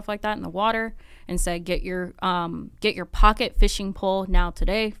boots and stuff like that in the water, and said, get your pocket fishing pole now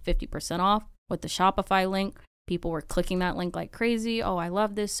today, 50% off, with the Shopify link. People were clicking that link like crazy. Oh, I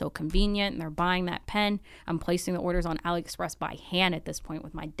love this. So convenient. And they're buying that pen. I'm placing the orders on AliExpress by hand at this point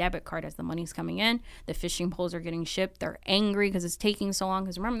with my debit card as the money's coming in. The fishing poles are getting shipped. They're angry because it's taking so long.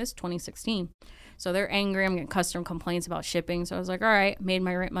 Because remember, this is 2016. So they're angry. I'm getting customer complaints about shipping. So I was like, all right, made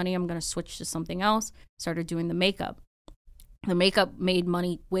my rent money. I'm going to switch to something else. Started doing the makeup. The makeup made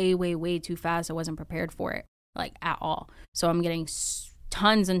money way, way, way too fast. I wasn't prepared for it, like, at all. So I'm getting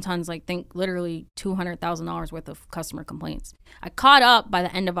tons and tons, like think literally $200,000 worth of customer complaints. I caught up by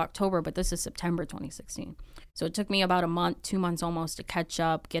the end of October, but this is September 2016. So it took me about a month, 2 months almost to catch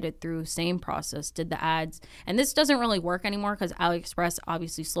up, get it through, same process, did the ads. And this doesn't really work anymore because AliExpress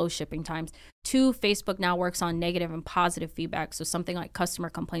obviously slows shipping times. 2, Facebook now works on negative and positive feedback. So something like customer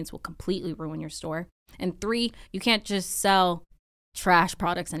complaints will completely ruin your store. And 3, you can't just sell trash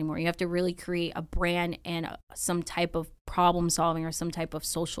products anymore. You have to really create a brand and some type of problem solving or some type of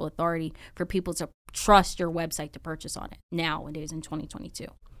social authority for people to trust your website to purchase on it nowadays in 2022.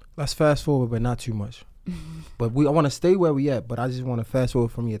 Let's fast forward, but not too much. But I want to stay where we at, but I just want to fast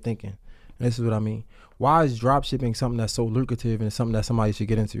forward from your thinking. And this is what I mean. Why is drop shipping something that's so lucrative and something that somebody should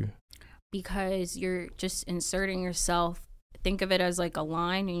get into? Because you're just inserting yourself. Think of it as like a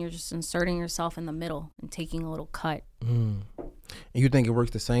line, and you're just inserting yourself in the middle and taking a little cut. And you think it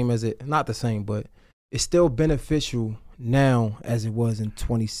works the same as it, not the same, but it's still beneficial now as it was in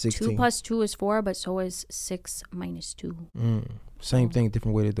 2016. 2 plus 2 is 4, but so is 6 minus 2. Same thing,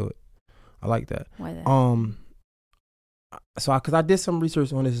 different way to do it. I like that. Why that? So because I did some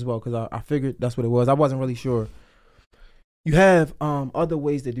research on this as well, because I figured that's what it was. I wasn't really sure. You have other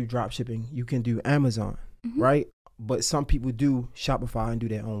ways to do drop shipping. You can do Amazon, right? But some people do Shopify and do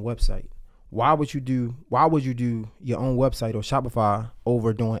their own website. Why would you do your own website or Shopify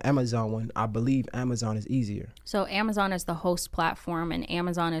over doing Amazon when I believe Amazon is easier? So Amazon is the host platform, and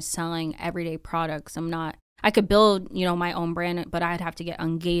Amazon is selling everyday products. I could build, my own brand, but I'd have to get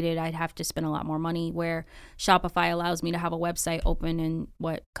ungated. I'd have to spend a lot more money, where Shopify allows me to have a website open in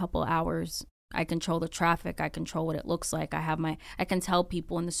couple hours. I control the traffic. I control what it looks like. I can tell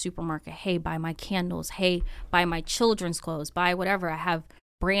people in the supermarket, hey, buy my candles. Hey, buy my children's clothes. Buy whatever. I have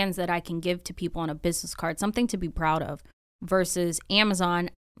brands that I can give to people on a business card, something to be proud of. Versus Amazon,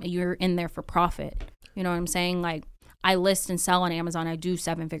 you're in there for profit. You know what I'm saying? Like, I list and sell on Amazon. I do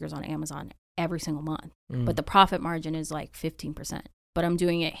 7 figures on Amazon every single month. But the profit margin is like 15%. But I'm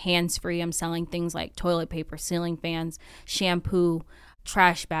doing it hands-free. I'm selling things like toilet paper, ceiling fans, shampoo,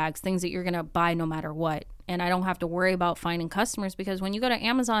 trash bags, things that you're going to buy no matter what. And I don't have to worry about finding customers, because when you go to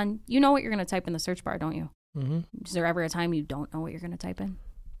Amazon, you know what you're going to type in the search bar, don't you? Is there ever a time you don't know what you're going to type in?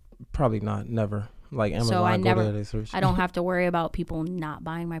 Probably not. Never. Like Amazon, so I don't have to worry about people not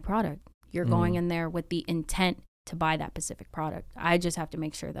buying my product. You're going in there with the intent to buy that specific product. I just have to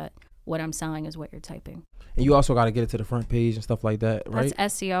make sure that what I'm selling is what you're typing. And you also got to get it to the front page and stuff like that, right?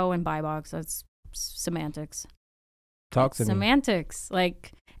 That's SEO and buy box. That's semantics. Talk to me. Semantics.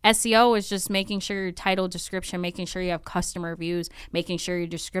 Like, SEO is just making sure your title, description, making sure you have customer reviews, making sure your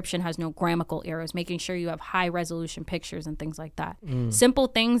description has no grammatical errors, making sure you have high resolution pictures and things like that. Simple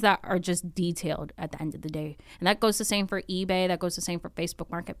things that are just detailed at the end of the day. And that goes the same for eBay. That goes the same for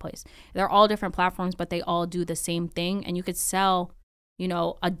Facebook Marketplace. They're all different platforms, but they all do the same thing. And you could sell,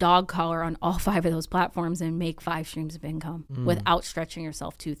 a dog collar on all 5 of those platforms and make 5 streams of income without stretching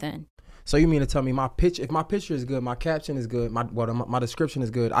yourself too thin. So you mean to tell me if my picture is good, my caption is good, my description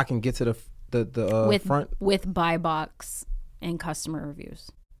is good, I can get to the front? With buy box and customer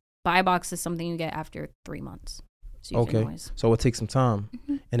reviews. Buy box is something you get after 3 months. So you can always... So it takes some time.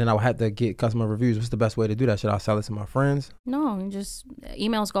 And then I would have to get customer reviews. What's the best way to do that? Should I sell it to my friends? No, just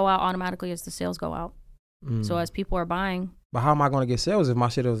emails go out automatically as the sales go out. So as people are buying. But how am I going to get sales if my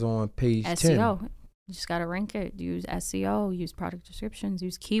shit is on page 10? SEO. You just got to rank it. Use SEO, use product descriptions,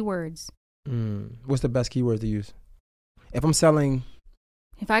 use keywords. What's the best keywords to use? If I'm selling...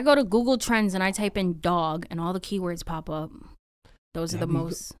 If I go to Google Trends and I type in dog and all the keywords pop up, those are the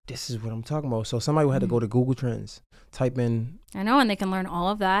most... This is what I'm talking about. So somebody would have to go to Google Trends, type in... I know, and they can learn all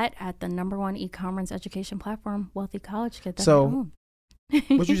of that at the #1 e-commerce education platform, Wealthy College. Get that so,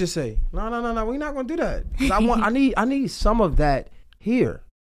 what you just say? No. We're not going to do that. 'Cause I need some of that here.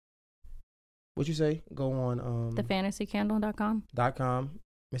 What you say? Go on... thefantasycandle.com. .com.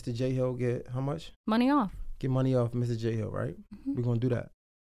 Mr. J Hill get how much? Money off. Get money off Mr. J Hill, right? We're going to do that.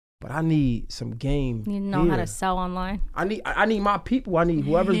 But I need some game. You need to know how to sell online. I need my people. I need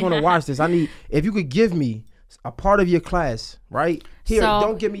whoever's going to watch this. If you could give me a part of your class, right? Here,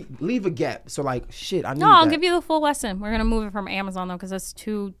 don't leave a gap. So like, shit, I need I'll give you the full lesson. We're going to move it from Amazon though, because that's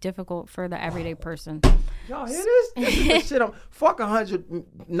too difficult for the everyday person. Y'all hear this? This is the shit. Fuck 100,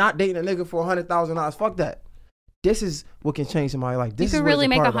 not dating a nigga for $100,000. Fuck that. This is what can change somebody's life. You could really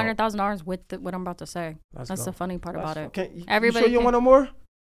make $100,000 with what I'm about to say. That's the funny part about it. Everybody, you sure you want no more?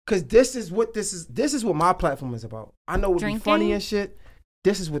 Because this is what my platform is about. I know it would be funny and shit.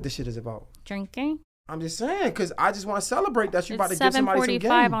 This is what this shit is about. Drinking? I'm just saying, because I just want to celebrate that you about to give somebody some game. It's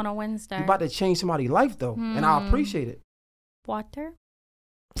 7:45 on a Wednesday. You about to change somebody's life though, and I appreciate it. Water?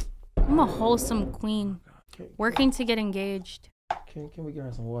 I'm a wholesome queen. Working to get engaged. Can we get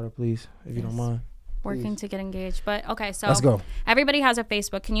her some water, please, if you don't mind? Working to get engaged. But okay, so let's go. Everybody has a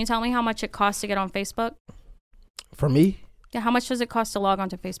Facebook. Can you tell me how much it costs to get on Facebook? For me? Yeah, how much does it cost to log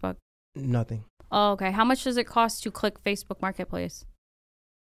onto Facebook? Nothing. Oh, okay. How much does it cost to click Facebook Marketplace?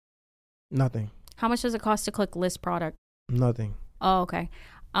 Nothing. How much does it cost to click list product? Nothing. Oh, okay.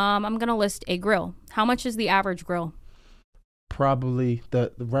 I'm going to list a grill. How much is the average grill? Probably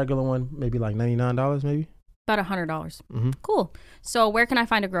the regular one, maybe like $99, maybe. About $100. Mm-hmm. Cool. So where can I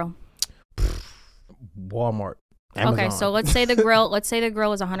find a grill? Walmart. Amazon. Okay, so let's say the grill is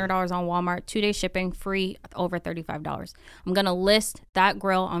 $100 on Walmart, 2-day shipping, free, over $35. I'm going to list that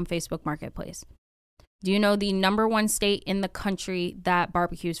grill on Facebook Marketplace. Do you know the number one state in the country that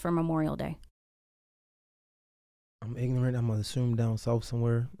barbecues for Memorial Day? I'm ignorant. I'm going to assume down south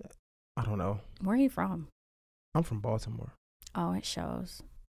somewhere. I don't know. Where are you from? I'm from Baltimore. Oh, it shows.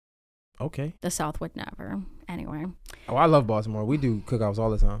 Okay. The South would never. Anyway. Oh, I love Baltimore. We do cookouts all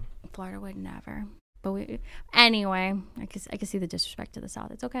the time. Florida would never. But anyway, I can see the disrespect to the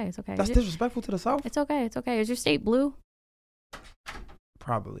South. It's okay. It's okay. That's disrespectful to the South? It's okay. It's okay. Is your state blue?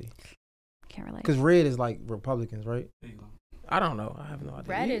 Probably. Can't relate. Because red is like Republicans, right? I don't know. I have no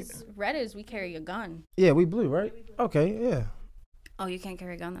idea. Red is we carry a gun. Yeah, we blue, right? Okay, yeah. Oh, you can't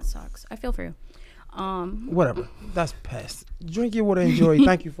carry a gun? That sucks. I feel for you. Whatever. That's past. Drink your water, enjoy.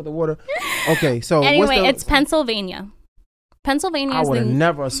 Thank you for the water. Okay, so anyway, it's Pennsylvania. Pennsylvania I would have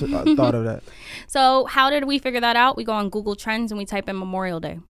never thought of that. So how did we figure that out? We go on Google Trends and we type in Memorial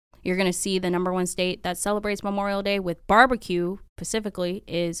Day. You're going to see the number one state that celebrates Memorial Day with barbecue specifically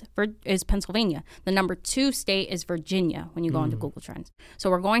is Pennsylvania. The number two state is Virginia when you go into Google Trends.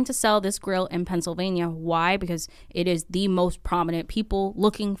 So we're going to sell this grill in Pennsylvania. Why? Because it is the most prominent people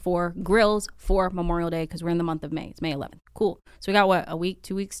looking for grills for Memorial Day because we're in the month of May. It's May 11th. Cool. So we got what, a week,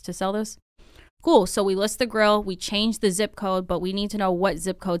 2 weeks to sell this? Cool. So we list the grill. We change the zip code, but we need to know what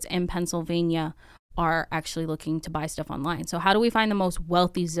zip codes in Pennsylvania are actually looking to buy stuff online. So how do we find the most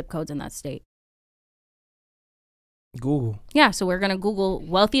wealthy zip codes in that state? Google. Yeah, so we're going to Google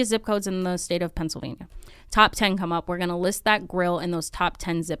wealthiest zip codes in the state of Pennsylvania. Top 10 come up. We're going to list that grill in those top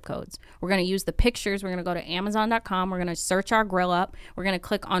 10 zip codes. We're going to use the pictures. We're going to go to Amazon.com. We're going to search our grill up. We're going to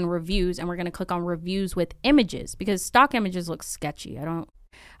click on reviews, and we're going to click on reviews with images because stock images look sketchy. I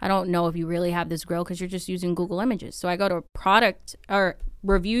don't know if you really have this grill because you're just using Google Images. So I go to product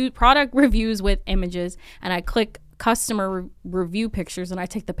reviews with images, and I click customer review pictures, and I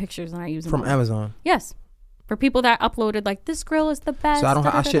take the pictures and I use them from Amazon. Yes, for people that uploaded like this grill is the best. So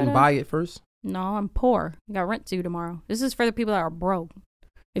I shouldn't buy it first. No, I'm poor. I got rent due tomorrow. This is for the people that are broke.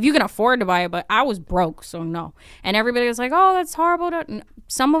 If you can afford to buy it, but I was broke, so no. And everybody was like, "Oh, that's horrible."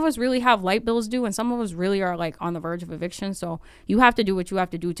 Some of us really have light bills due, and some of us really are like on the verge of eviction. So you have to do what you have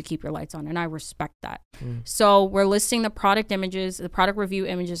to do to keep your lights on, and I respect that. So we're listing the product images, the product review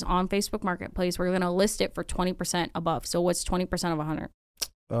images on Facebook Marketplace. We're gonna list it for 20% above. So what's 20% of 100?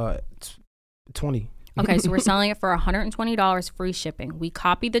 20. Okay, so we're selling it for $120 free shipping. We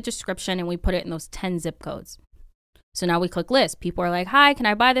copy the description and we put it in those 10 zip codes. So now we click list. People are like, "Hi, can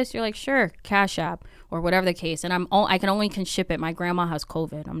I buy this?" You're like, "Sure, Cash App," or whatever the case. And I can ship it. My grandma has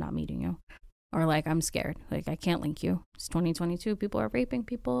COVID. I'm not meeting you. Or like, I'm scared. Like, I can't link you. It's 2022. People are raping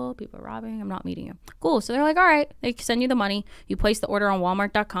people. People are robbing. I'm not meeting you. Cool. So they're like, all right. They send you the money. You place the order on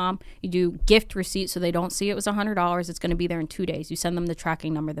Walmart.com. You do gift receipt so they don't see it was $100. It's going to be there in 2 days. You send them the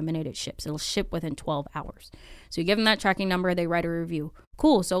tracking number the minute it ships. It'll ship within 12 hours. So you give them that tracking number. They write a review.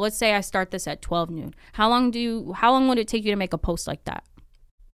 Cool. So let's say I start this at 12 noon. How long would it take you to make a post like that?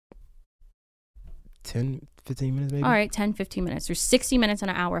 10, 15 minutes maybe. All right, 10, 15 minutes. There's 60 minutes in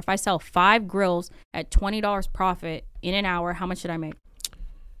an hour. If I sell 5 grills at $20 profit in an hour, how much did I make?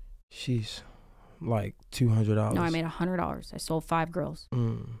 Sheesh, like $200. No, I made $100. I sold 5 grills.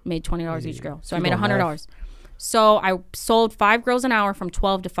 Made $20 each grill. So I You made don't $100. So I sold 5 grills an hour from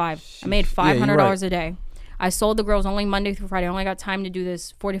 12 to 5. I made $500 a day. I sold the grills only Monday through Friday. I only got time to do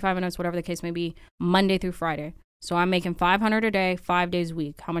this 45 minutes, whatever the case may be, Monday through Friday. So I'm making $500 a day, 5 days a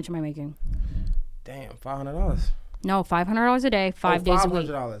week. How much am I making? Damn, $500. No, $500 a day, 5 days a week.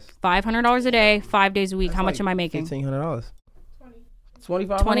 $500 a day, 5 days a week. That's how much like am I making? $1,500.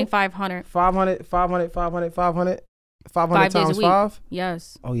 2,500. 500 5 days times a week. 5?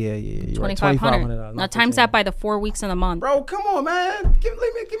 Yes. Oh, yeah. $2,500. Now times that by the 4 weeks in the month. Bro, come on, man. Give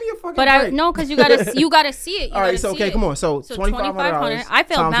me a fucking break. No, because you gotta see it. All right, so okay, come on. So $2,500. I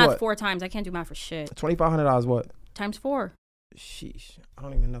failed math what? 4 times. I can't do math for shit. $2,500 what? Times 4. Sheesh. I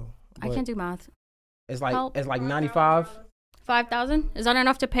don't even know. I can't do math. It's like Help. it's like 95. 5,000? Is that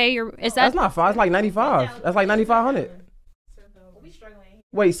enough to pay your? Is that? That's not 5. It's like 95. That's like 9,500. We'll be struggling.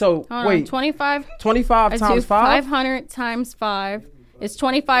 Wait, so wait, 25 times 5? 500 times 5 is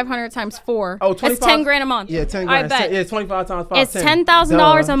 2,500 times 4. Oh, 25. That's 10 grand a month. Yeah, 10 grand. I bet. Yeah, 25 times 5. It's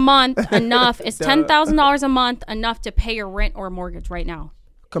 $10,000 a month enough. It's $10,000 a month enough to pay your rent or mortgage right now.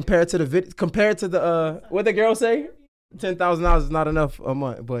 Compared to the what the girl say? $10,000 is not enough a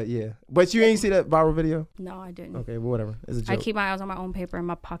month, but yeah. But you ain't see that viral video? No, I didn't. Okay, well, whatever. It's a joke. I keep my eyes on my own paper in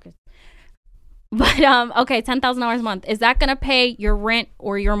my pocket. But okay, $10,000 a month. Is that gonna pay your rent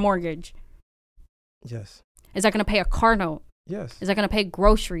or your mortgage? Yes. Is that gonna pay a car note? Yes. Is that gonna pay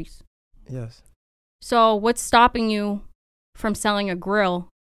groceries? Yes. So what's stopping you from selling a grill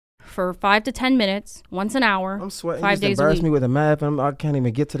for 5 to 10 minutes, once an hour? I'm sweating. 5 you just days a week. embarrass me with the math, and I can't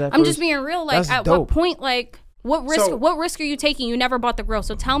even get to that. I'm just being real. Like, That's at dope. what point, like, what risk are you taking? You never bought the grill.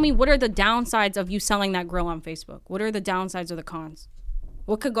 So tell me, what are the downsides of you selling that grill on Facebook? What are the downsides or the cons?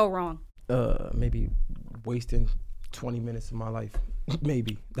 What could go wrong? Maybe wasting 20 minutes of my life.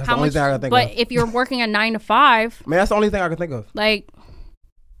 Maybe. That's How the only much, thing I can think but of. if you're working a 9 to 5, Man, that's the only thing I can think of. like,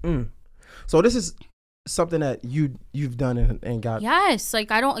 So this is something that you've done and got. yes,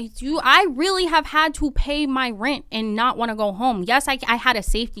 like I really have had to pay my rent and not want to go home. Yes, I had a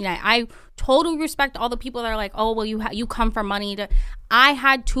safety net. I totally respect all the people that are like, oh, well, you come for money. I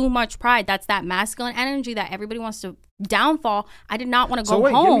had too much pride. That's that masculine energy that everybody wants to downfall. I did not want to go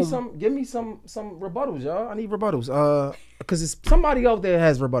home. Give me some rebuttals, y'all. I need rebuttals. Because it's somebody out there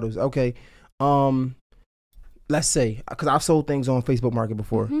has rebuttals. Okay. Let's say, because I've sold things on Facebook Market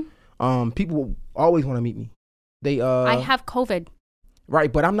before. People always want to meet me. I have COVID.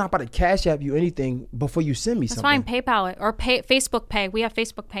 Right, but I'm not about to cash app you anything before you send me That's something. fine. PayPal it or Facebook Pay. We have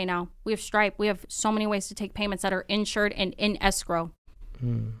Facebook Pay now. We have Stripe. We have so many ways to take payments that are insured and in escrow.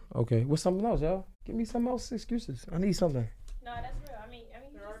 Okay, what's something else, y'all? Give me some else excuses. I need something. No, that's real. I mean,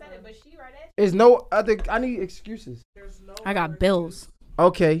 you just said it, but she right at. There's no other. I need excuses. I got bills.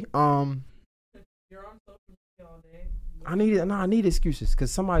 Okay. You're on social media all day. I need excuses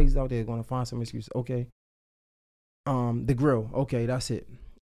because somebody's out there going to find some excuses. Okay. The grill. Okay, that's it.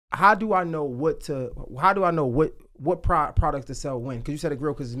 How do I know what products to sell when? Because you said a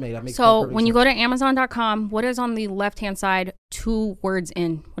grill because it's made. So when you go to Amazon.com, what is on the left-hand side? 2 words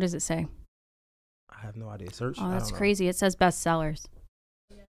in. What does it say? I have no idea. Search. Oh, that's crazy. It says bestsellers.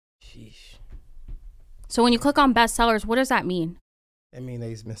 Sheesh. So when you click on bestsellers, what does that mean? I mean,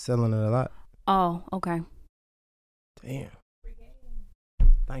 they've been selling it a lot. Oh, okay. Damn.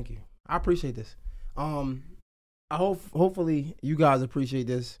 Thank you. I appreciate this. Hopefully you guys appreciate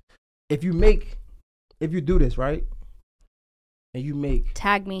this. If you do this, right? And you make,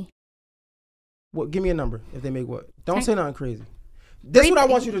 tag me. What? Give me a number. If they make what? Don't say nothing crazy. This is what I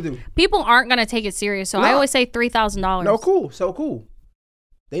want you to do. People aren't gonna take it serious, so I always say $3,000. No, cool. So cool.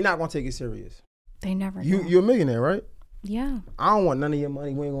 They not gonna take it serious. They never. You're a millionaire, right? Yeah. I don't want none of your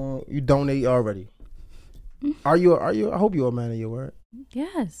money. You donate already. Are you? I hope you're a man of your word.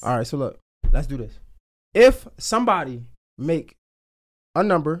 Yes. All right. So look, let's do this. If somebody make a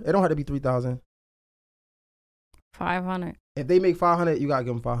number, it don't have to be 3,000. 500. If they make 500, you gotta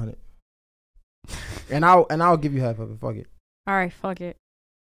give them 500. and I'll give you half of it. Fuck it. All right, fuck it.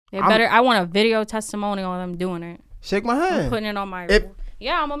 I want a video testimonial of them doing it. Shake my hand. I'm putting it on my.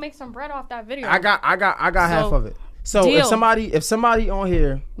 Yeah, I'm gonna make some bread off that video. I got half of it. So deal. if somebody on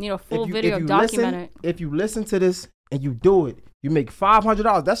here need a full video document it. If you listen to this and you do it, you make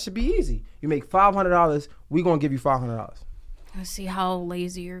 $500. That should be easy. You make $500. We gonna give you $500. Let's see how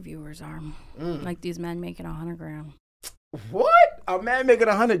lazy your viewers are. Like these men making $100 grand. What? A man making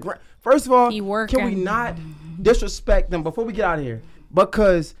 $100 grand? First of all, can we not disrespect them before we get out of here?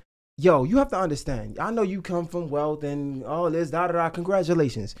 Because yo, you have to understand. I know you come from wealth and all this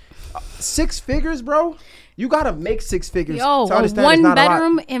Congratulations, 6 figures, bro. You gotta make 6 figures. Yo, to understand one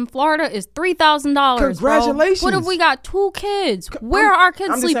bedroom in Florida is $3,000. Congratulations. Bro. What if we got 2 kids? Where are our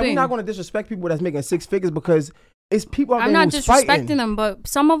kids sleeping? Saying, we're not gonna disrespect people that's making 6 figures because it's people out there I'm not who's disrespecting fighting them, but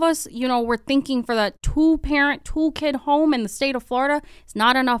some of us, we're thinking for that 2-parent, 2-kid home in the state of Florida, it's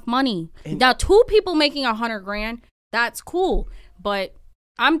not enough money. Now, 2 people making $100 grand, that's cool, but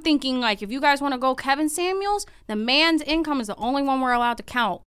I'm thinking, like, if you guys want to go Kevin Samuels, the man's income is the only one we're allowed to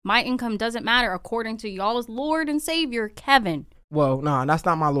count. My income doesn't matter according to y'all's Lord and Savior, Kevin. Well, nah, that's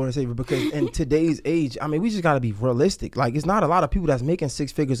not my Lord and Savior because in today's age, I mean, we just got to be realistic. Like, it's not a lot of people that's making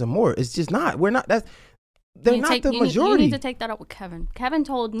 6 figures or more. It's just not. They're not the majority. You need to take that up with Kevin. Kevin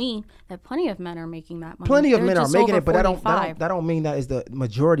told me that plenty of men are making that money. Plenty of men are making it, but that don't mean that is the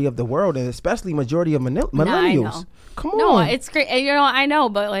majority of the world, and especially majority of millennials. Come on. No, it's great. I know,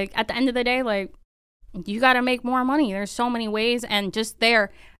 but like at the end of the day, like you got to make more money. There's so many ways, and just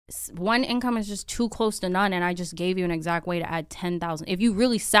one income is just too close to none, and I just gave you an exact way to add 10,000. If you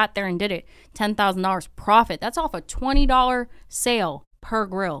really sat there and did it, $10,000 profit. That's off a $20 sale per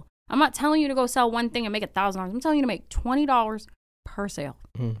grill. I'm not telling you to go sell one thing and make $1,000. I'm telling you to make $20 per sale.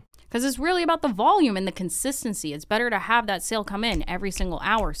 Because it's really about the volume and the consistency. It's better to have that sale come in every single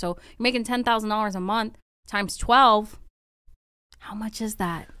hour. So you're making $10,000 a month times 12. How much is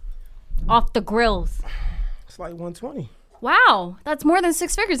that off the grills? It's like 120. Wow, that's more than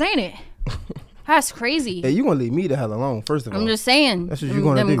 6 figures, ain't it? That's crazy. Hey, you gonna leave me the hell alone? First of all, I'm just saying. That's what you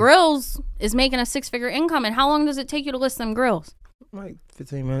gonna do. Them grills is making a 6-figure income, and how long does it take you to list them grills? Like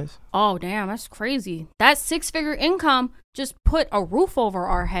 15 minutes. Oh, damn, that's crazy. That 6-figure income just put a roof over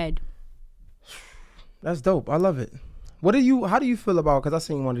our head. That's dope. I love it. How do you feel about, because I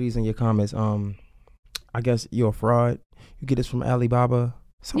seen one of these in your comments, I guess you're a fraud. You get this from Alibaba,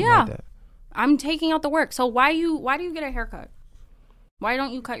 something like that. I'm taking out the work. So why do you get a haircut? Why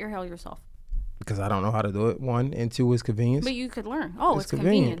don't you cut your hair yourself? Because I don't know how to do it. 1 and 2 is convenience. But you could learn. Oh, it's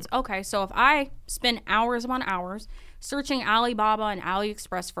convenience. Okay, so if I spend hours upon hours searching Alibaba and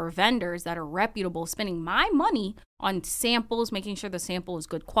AliExpress for vendors that are reputable, spending my money on samples, making sure the sample is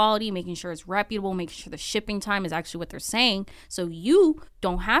good quality, making sure it's reputable, making sure the shipping time is actually what they're saying, so you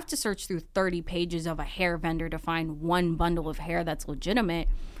don't have to search through 30 pages of a hair vendor to find one bundle of hair that's legitimate.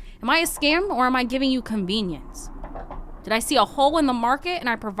 Am I a scam, or am I giving you convenience? Did I see a hole in the market and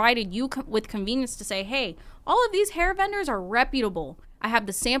I provided you with convenience to say, hey, all of these hair vendors are reputable. I have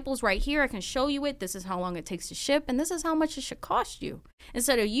the samples right here. I can show you it. This is how long it takes to ship, and this is how much it should cost you.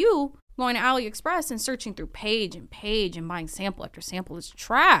 Instead of you going to AliExpress and searching through page and page and buying sample after sample. It's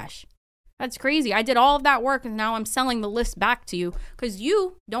trash. That's crazy. I did all of that work, and now I'm selling the list back to you because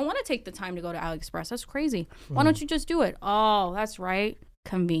you don't want to take the time to go to AliExpress. That's crazy. Why don't you just do it? Oh, that's right.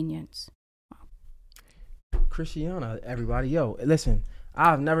 Convenience. Christianna, everybody. Yo, listen,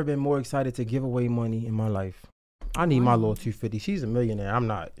 I've never been more excited to give away money in my life. I need my little 250. She's a millionaire. I'm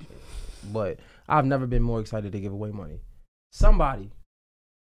not. But I've never been more excited to give away money. Somebody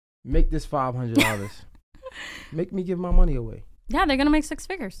make this $500. Make me give my money away. Yeah, they're going to make 6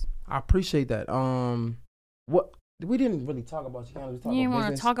 figures. I appreciate that. What we didn't really talk about your candles. You didn't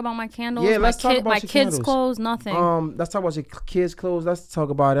want to talk about my candles? Yeah, let's talk about my your kids' candles. clothes, nothing. Let's talk about your kids' clothes. Let's talk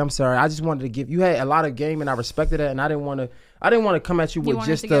about it. I'm sorry. I just wanted to give you had a lot of game, and I respected that, and I didn't want to come at you with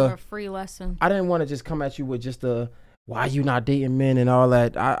just to give a free lesson. I didn't want to just come at you with just why you not dating men and all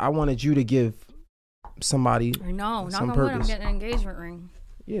that. I wanted you to give somebody I know. some Not gonna win. purpose. I'm getting an engagement ring.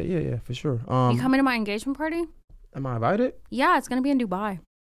 Yeah, for sure. You coming to my engagement party? Am I invited? Yeah, it's gonna be in Dubai.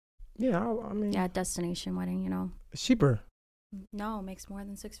 Yeah, I mean. Yeah, destination wedding. You know. It's cheaper. No, it makes more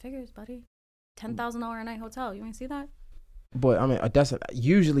than 6 figures, buddy. $10,000 a night hotel. You ain't see that? But I mean,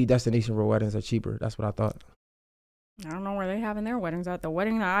 usually destination for weddings are cheaper. That's what I thought. I don't know where they having their weddings at. The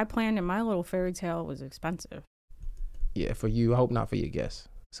wedding that I planned in my little fairy tale was expensive. Yeah, for you. I hope not for your guests.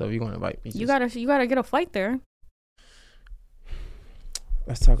 So if you're gonna invite me, You gotta get a flight there.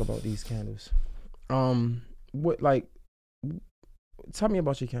 Let's talk about these candles. Tell me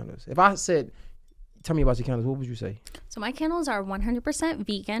about your candles. If I said, tell me about your candles, what would you say? So my candles are 100%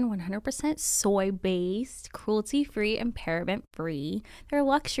 vegan, 100% soy-based, cruelty-free, and paraben-free. They're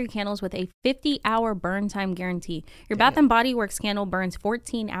luxury candles with a 50-hour burn time guarantee. Your Bath & Body Works candle burns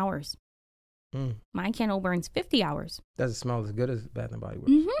 14 hours. My candle burns 50 hours. Does it smell as good as Bath & Body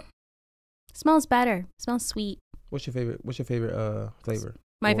Works? Mm-hmm. Smells better. Smells sweet. What's your favorite flavor?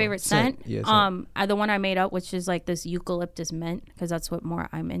 My favorite scent? Yeah, the one I made up, which is like this eucalyptus mint, because that's what more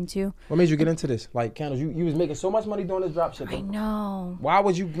I'm into. What made you get into this? Like candles, you was making so much money doing this drop shipping. I know. Why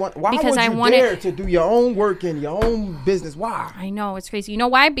would you want? Why because would you dare to do your own work and your own business? Why? I know, it's crazy. You know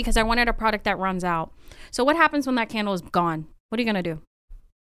why? Because I wanted a product that runs out. So what happens when that candle is gone? What are you gonna do?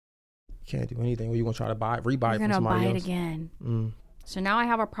 You can't do anything. Or you gonna try to rebuy it from somebody else? You're gonna buy it again. So now I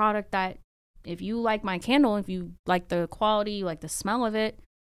have a product that, if you like my candle, if you like the quality, you like the smell of it,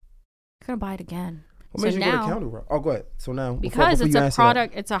 you're gonna buy it again. What made you get a candle, bro? Oh, go ahead. So now, because it's a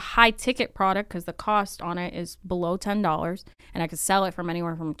product, it's a high ticket product because the cost on it is below $10, and I could sell it from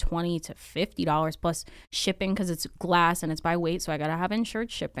anywhere from $20 to $50 plus shipping because it's glass and it's by weight, so I gotta have insured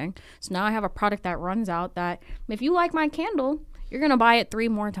shipping. So now I have a product that runs out that if you like my candle, you're gonna buy it 3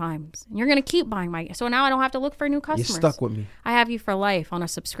 more times, and you're gonna keep buying my. So now I don't have to look for new customers. You're stuck with me. I have you for life on a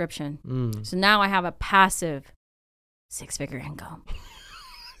subscription. So now I have a passive 6-figure income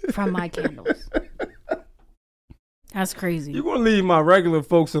from my candles. That's crazy. You're gonna leave my regular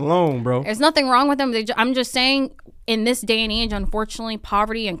folks alone, bro. There's nothing wrong with them. I'm just saying, in this day and age, unfortunately,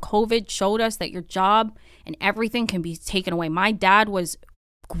 poverty and COVID showed us that your job and everything can be taken away. My dad was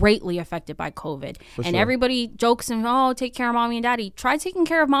greatly affected by COVID. For and sure. everybody jokes and, oh, take care of mommy and daddy. Try taking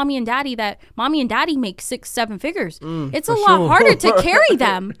care of mommy and daddy that mommy and daddy make 6-7 figures. It's a lot harder to carry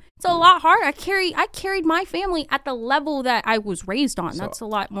them. It's a lot harder. I carried my family at the level that I was raised on. So that's a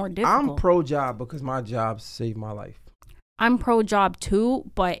lot more difficult. I'm pro job because my job saved my life. I'm pro job too,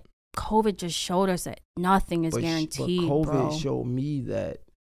 but COVID just showed us that nothing is guaranteed. But COVID bro. showed me that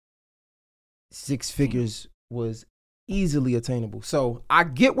 6 figures was easily attainable. So I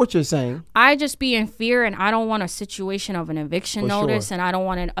get what you're saying. I just be in fear, and I don't want a situation of an eviction For notice, sure. and I don't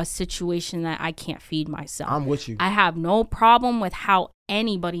want a situation that I can't feed myself. I'm with you. I have no problem with how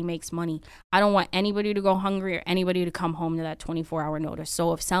anybody makes money. I don't want anybody to go hungry or anybody to come home to that 24-hour notice.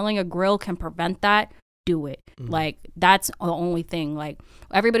 So if selling a grill can prevent that, do it. Like, that's the only thing. Like,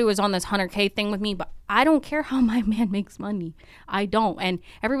 everybody was on this 100K thing with me, but I don't care how my man makes money. I don't. And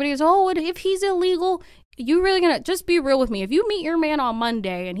everybody is, oh, if he's illegal, you really gonna just be real with me. If you meet your man on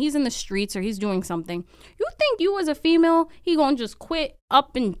Monday and he's in the streets or he's doing something, you think you as a female, he gonna just quit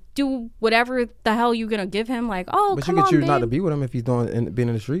up and do whatever the hell you gonna give him? Like, oh, But come you on, can choose babe. not to be with him if he's being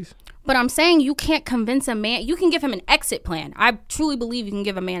in the streets. But I'm saying you can't convince a man. You can give him an exit plan. I truly believe you can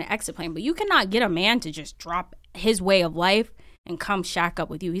give a man an exit plan, but you cannot get a man to just drop his way of life and come shack up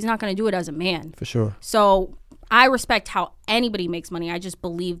with you. He's not going to do it as a man. For sure. So I respect how anybody makes money. I just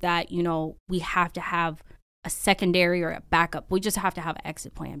believe that, we have to have a secondary or a backup. We just have to have an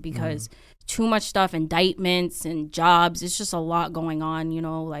exit plan because too much stuff, indictments and jobs. It's just a lot going on,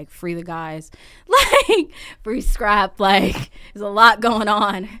 like free the guys, like free scrap. Like there's a lot going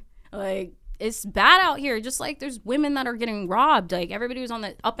on. Like, it's bad out here. Just like there's women that are getting robbed. Like, everybody was on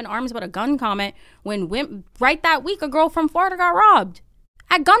the up in arms about a gun comment when right that week, a girl from Florida got robbed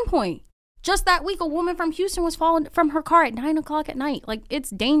at gunpoint. Just that week, a woman from Houston was falling from her car at 9:00 at night. Like, it's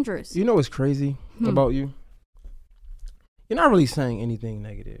dangerous. You know what's crazy about you? You're not really saying anything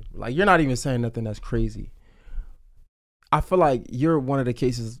negative. Like, you're not even saying nothing that's crazy. I feel like you're one of the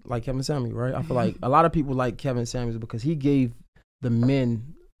cases like Kevin Samuels, right? I feel like a lot of people like Kevin Samuels because he gave the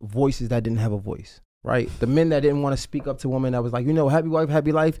men voices that didn't have a voice, right? The men that didn't want to speak up to women that was like, happy wife,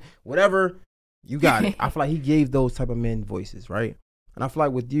 happy life, whatever, you got it. I feel like he gave those type of men voices, right? And I feel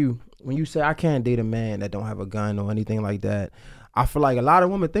like with you, when you say I can't date a man that don't have a gun or anything like that, I feel like a lot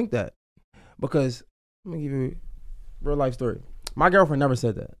of women think that because, let me give you a real life story. My girlfriend never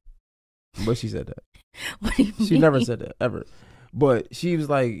said that, but she said that. What do you mean? She never said that ever. But she was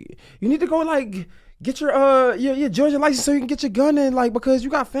like, you need to go like get your Georgia license so you can get your gun in, like, because you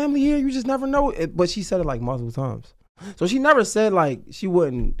got family here, you just never know. But she said it like multiple times. So she never said like she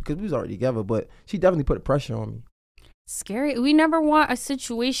wouldn't, because we was already together, but she definitely put pressure on me. Scary. We never want a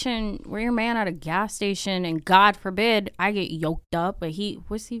situation where your man at a gas station and God forbid I get yoked up, but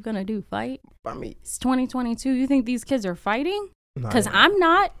what's he gonna do? Fight? I mean, It's 2022. You think these kids are fighting? nah, Because I'm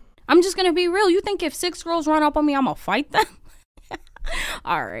not. I'm just gonna be real. You think if 6 girls run up on me, I'm gonna fight them?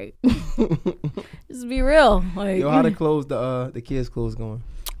 All right. Just be real. Like, yo, how the kids' clothes going?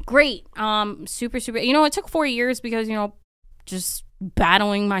 great. Super. It took 4 years because, just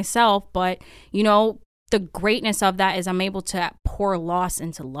battling myself. But, the greatness of that is I'm able to pour loss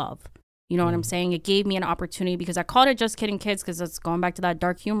into love. You know what I'm saying? It gave me an opportunity because I called it Just Kidding Kids because it's going back to that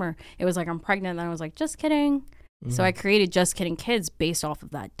dark humor. It was like, I'm pregnant. And I was like, just kidding. So I created Just Kidding Kids based off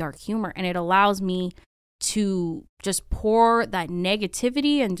of that dark humor. And it allows me to just pour that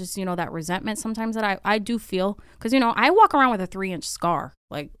negativity and just, that resentment sometimes that I do feel. Because, I walk around with a 3-inch scar.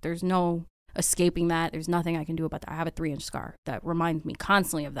 Like, there's no escaping that. There's nothing I can do about that. I have a 3-inch scar that reminds me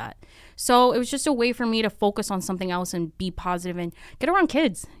constantly of that. So it was just a way for me to focus on something else and be positive and get around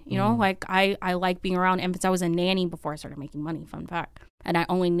kids. Like, I like being around infants. I was a nanny before I started making money, fun fact. And I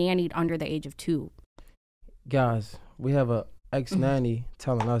only nannied under the age of 2. Guys, we have a ex-nanny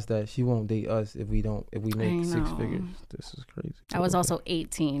telling us that she won't date us if we make 6 figures. This is crazy. I was also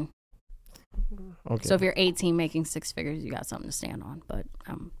 18. Okay. So if you're 18 making 6 figures, you got something to stand on. But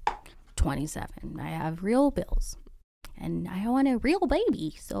I'm 27. I have real bills. And I want a real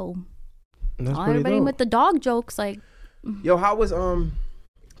baby. So That's all pretty everybody dope. with the dog jokes, like, Yo, how was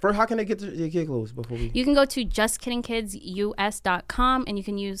first, how can I get your kid clothes before we? you can go to justkiddingkidsus.com and you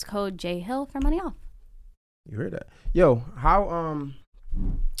can use code JHill for money off. You heard that? Yo, how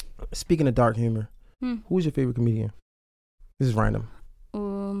speaking of dark humor, who's your favorite comedian? This is random.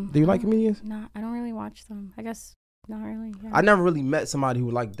 Do you like comedians? No, I don't really watch them. I guess not really. Yeah. I never really met somebody who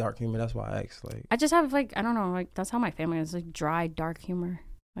liked dark humor. That's why I asked. Like, I just have I don't know, that's how my family is, like dry dark humor.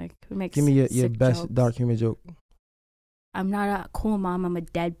 Like, who makes give me your sick best jokes. dark humor joke. I'm not a cool mom. I'm a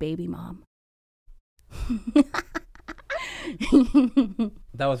dead baby mom.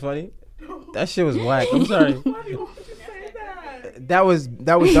 That was funny. That shit was whack. I'm sorry. Why do you want to say that? That was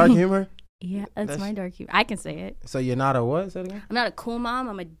dark humor. Yeah, that's my dark humor. I can say it. So you're not a what? Say it again. I'm not a cool mom.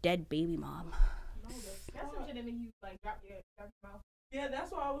 I'm a dead baby mom. That's some shit that make you like drop your mouth. Yeah,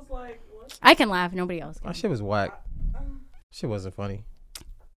 that's why I was like, what? I can laugh. Nobody else can. My shit was whack. Shit wasn't funny.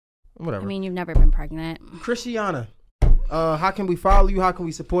 Whatever. I mean, you've never been pregnant. Christianna, how can we follow you? How can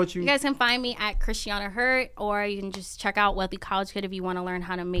we support you? You guys can find me at Christianna Hurt, or you can just check out Wealthy College Kid if you want to learn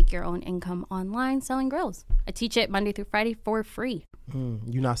how to make your own income online selling grills. I teach it Monday through Friday for free.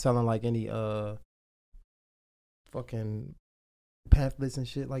 You're not selling like any fucking pamphlets and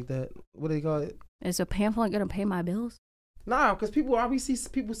shit like that. What do they call it? Is a pamphlet gonna pay my bills? Nah, because I always see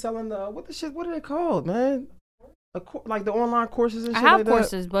people selling what are they called, man? Like the online courses and shit. I have like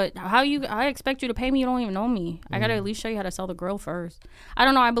courses, but I expect you to pay me. You don't even know me. I gotta at least show you how to sell the grill first. I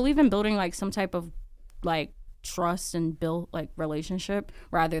don't know. I believe in building like some type of like trust and build like relationship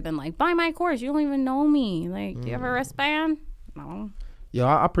rather than like buy my course. You don't even know me. Like, do you have a wristband? No. Yo,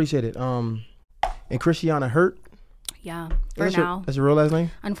 I appreciate it. And Christianna Hurt. Yeah, for now. That's your real last name?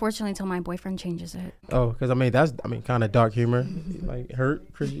 Unfortunately, until my boyfriend changes it. Oh, because that's kind of dark humor. Like Hurt.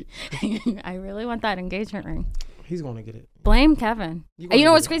 I really want that engagement ring. He's gonna get it. Blame Kevin. You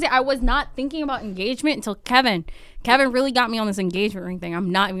know what's crazy? I was not thinking about engagement until Kevin really got me on this engagement ring thing.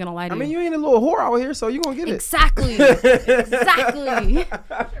 I'm not even gonna lie to you. I mean, you ain't a little whore out here, so you gonna get it. Exactly. Exactly.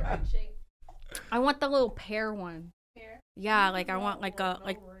 I want the little pear one. Pear? Yeah, like I want like a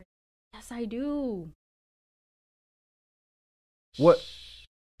like. Yes, I do. What?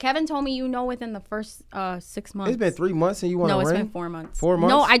 Kevin told me within the first 6 months. It's been 3 months and you want to ring? No, it's been 4 months. 4 months?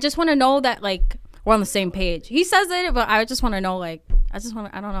 No, I just want to know that like we're on the same page. He says it, but I just want to know like I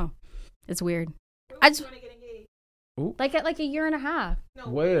don't know. It's weird. I just want to get engaged. Like at like a year and a half. No,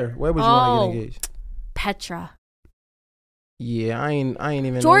 where would you want to get engaged? Petra. Yeah, I ain't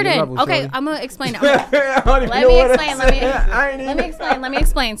even. Jordan. Level, okay, I'm gonna explain. Let me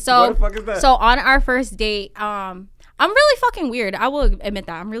explain. So, what the fuck is that? So on our first date, I'm really fucking weird. I will admit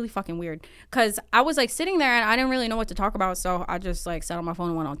that I'm really fucking weird because I was like sitting there and I didn't really know what to talk about, so I just like sat on my phone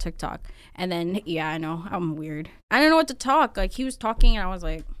and went on TikTok. And then I know I'm weird. I didn't know what to talk. Like he was talking and I was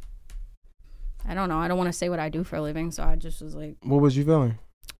like, I don't know. I don't want to say what I do for a living, so I just was like, what was you feeling?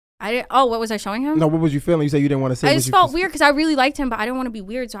 What was I showing him? No, what was you feeling? You said you didn't want to say. I just felt weird because I really liked him, but I didn't want to be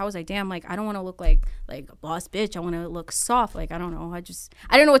weird. So I was like, damn, like I don't want to look like a boss bitch. I want to look soft. Like I don't know. I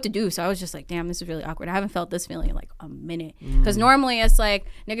didn't know what to do. So I was just like, damn, this is really awkward. I haven't felt this feeling in like a minute. Because normally it's like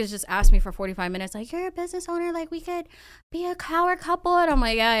niggas just ask me for 45 minutes, like you're a business owner, like we could be a power couple, and I'm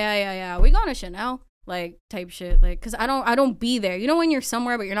like, yeah. We going to Chanel. Like type shit, like because I don't be there. You know when you're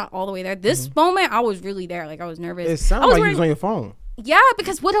somewhere but you're not all the way there. This moment I was really there. Like I was nervous. It sounded like you was on your phone. Yeah,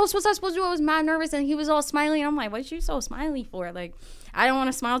 because what else was I supposed to do? I was mad nervous and he was all smiley and I'm like, what you so smiley for? Like I don't want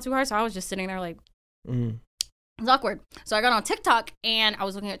to smile too hard, so I was just sitting there like it was awkward. So I got on TikTok and I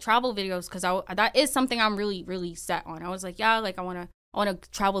was looking at travel videos because that is something I'm really, really set on. I was like, yeah, like I want to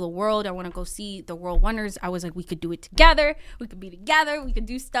travel the world. I want to go see the world wonders. I was like, we could do it together. We could be together. We could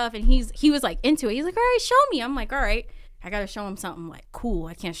do stuff. And he was like into it. He's like, all right, show me. I'm like, all right. I got to show him something like cool.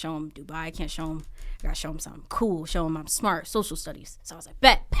 I can't show him Dubai. I got to show him something cool. Show him I'm smart. Social studies. So I was like,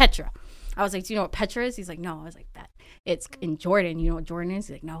 bet, Petra. I was like, do you know what Petra is? He's like, no. I was like, bet. It's in Jordan. You know what Jordan is?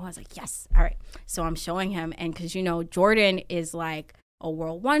 He's like, no. I was like, yes. All right. So I'm showing him. And because, Jordan is like a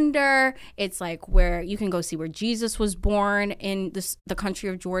world wonder. It's like where you can go see where Jesus was born in the country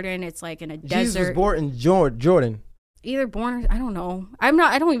of Jordan. It's like in a desert. Jesus was born in Jordan. Either born or I don't know. I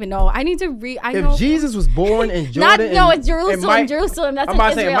don't even know. I need to read. If Jesus was born in Jordan, it's Jerusalem. Jerusalem. That's I'm about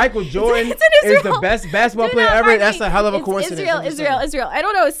to say Michael Jordan is the best basketball player ever. That's a hell of a coincidence. Israel. I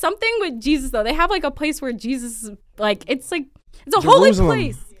don't know. It's something with Jesus though. They have like a place where Jesus is like it's a holy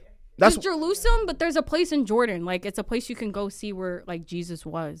place. That's Jerusalem, but there's a place in Jordan. Like it's a place you can go see where like Jesus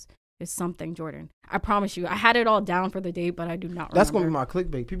was. It's something Jordan. I promise you. I had it all down for the date, but I do not remember. That's gonna be my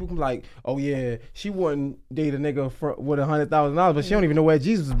clickbait. People can be like, "Oh yeah, she wouldn't date a nigga with $100,000, but she don't even know where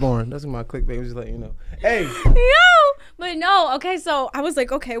Jesus was born." That's my clickbait. Just let you know. Hey, but no. Okay, so I was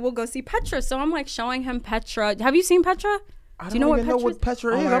like, okay, we'll go see Petra. So I'm like showing him Petra. Have you seen Petra? Do you know what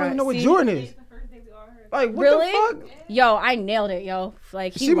Petra is? I don't even know what Jordan is. Like what the fuck? Yo, I nailed it, yo.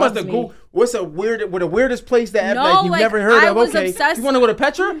 Like she must have Googled what's the weirdest place that like you've never heard of. Okay, you want to go to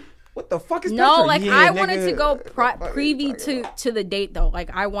Petra? What the fuck is Petra? No, like I wanted to go preview to the date though. Like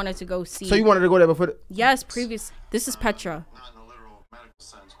I wanted to go see. So you wanted to go there before? Yes, previous. This is Petra. Not in a literal medical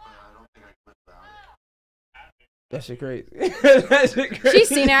sense, but I don't think I could live without it. That shit crazy. She's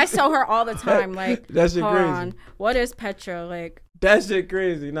seen it. I show her all the time. Like that shit crazy. On. What is Petra? Like That shit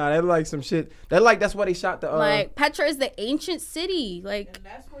crazy. Nah, that like some shit. That's why they shot the. Like Petra is the ancient city. Like And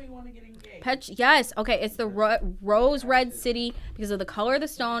that's where you want to get engaged. Yes. Okay. It's the rose red city because of the color of the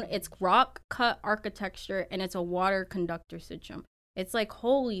stone. It's rock cut architecture and it's a water conductor system. It's like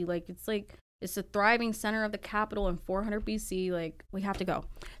holy. Like it's the thriving center of the capital in 400 BC. Like we have to go.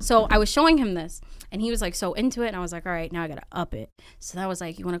 So I was showing him this and he was like so into it. And I was like, all right, now I got to up it. So that was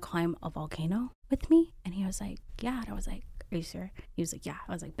like, you want to climb a volcano with me? And he was like, yeah. And I was like, are you sure? He was like, yeah.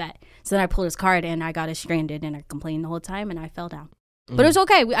 I was like, bet. So then I pulled his card and I got us stranded and I complained the whole time and I fell down. But it was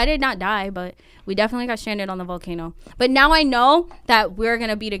okay. I did not die, but we definitely got stranded on the volcano. But now I know that we're going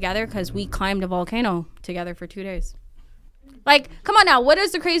to be together because we climbed a volcano together for 2 days. Like, come on now. What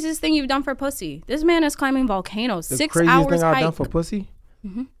is the craziest thing you've done for pussy? This man is climbing volcanoes. The 6 craziest hours thing I've hike. done for pussy?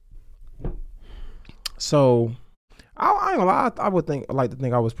 Mm-hmm. So, I ain't gonna lie. I would like to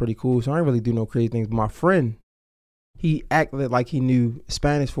think I was pretty cool. So I didn't really do no crazy things. But my friend, he acted like he knew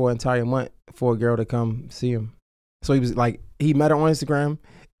Spanish for an entire month for a girl to come see him. So he was like, he met her on Instagram.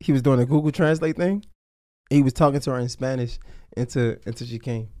 He was doing a Google Translate thing. He was talking to her in Spanish until she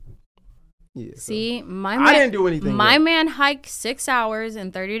came. Yeah. See, so. my man, I didn't do anything. My man hiked 6 hours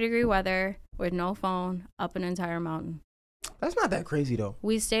in 30-degree weather with no phone up an entire mountain. That's not that crazy though.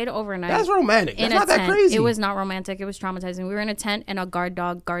 We stayed overnight. That's romantic. That's not tent. that crazy. It was not romantic. It was traumatizing. We were in a tent and a guard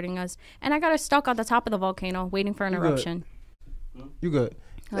dog guarding us, and I got us stuck on the top of the volcano waiting for an eruption. You good?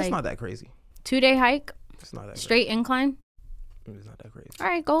 That's Like, not that crazy. 2-day hike. It's not that straight incline. It's not that crazy. All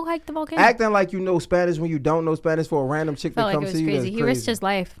right, go hike the volcano. Acting like you know Spanish when you don't know Spanish for a random chick Felt to like come it was see you. crazy. He risked his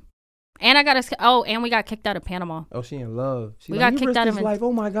life. And and we got kicked out of Panama. Oh, she in love. We got kicked out of his life.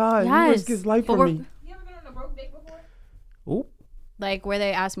 Oh my God. Yes. He risked his life for me. You ever been on a broke date before? Ooh. Like where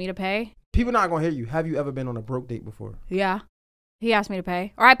they asked me to pay. People not gonna hear you. Have you ever been on a broke date before? Yeah. He asked me to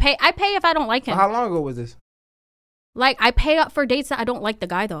pay. Or I pay if I don't like him. How long ago was this? Like I pay up for dates that I don't like the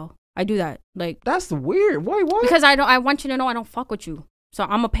guy though. I do that. Like that's weird. Wait, what? Because I want you to know I don't fuck with you. So I'm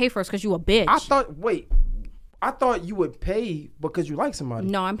gonna pay first because you a bitch. I thought you would pay because you like somebody.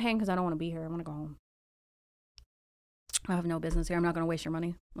 No, I'm paying because I don't want to be here. I want to go home. I have no business here. I'm not gonna waste your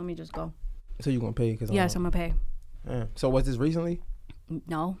money. Let me just go. So you gonna pay? Yes, I'm gonna pay. Yeah. So was this recently?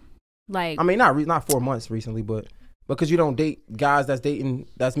 No, like I mean not 4 months recently, but because you don't date guys that's making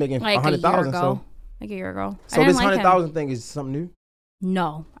like 100,000. So like a year ago. So this 100,000 thing is something new.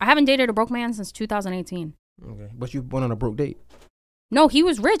 No, I haven't dated a broke man since 2018. Okay, but you went on a broke date. No, he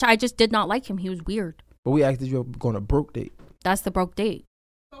was rich. I just did not like him. He was weird. But we asked if you were going on a broke date. That's the broke date.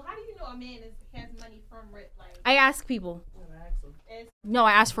 So how do you know a man has money from rich? Like I ask people. No,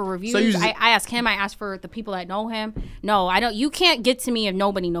 I asked for reviews. So I asked him. I asked for the people that know him. No, I don't. You can't get to me if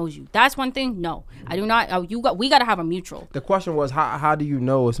nobody knows you. That's one thing. No, I do not. We got to have a mutual. The question was, how do you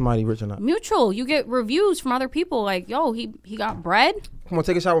know if somebody rich or not? Mutual. You get reviews from other people. Like, yo, he got bread. Come on,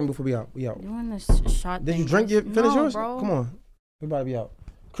 take a shot with me before we out. We out. Doing this shot. Did you drink? Finish yours? Bro. Come on, we about to be out.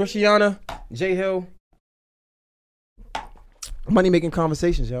 Christianna, J Hill, money making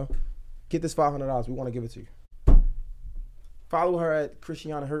conversations, yo. Get this $500. We want to give it to you. Follow her at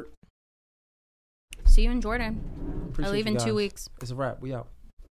Christianna Hurt. See you in Jordan. Appreciate I leave in you guys. 2 weeks. It's a wrap. We out.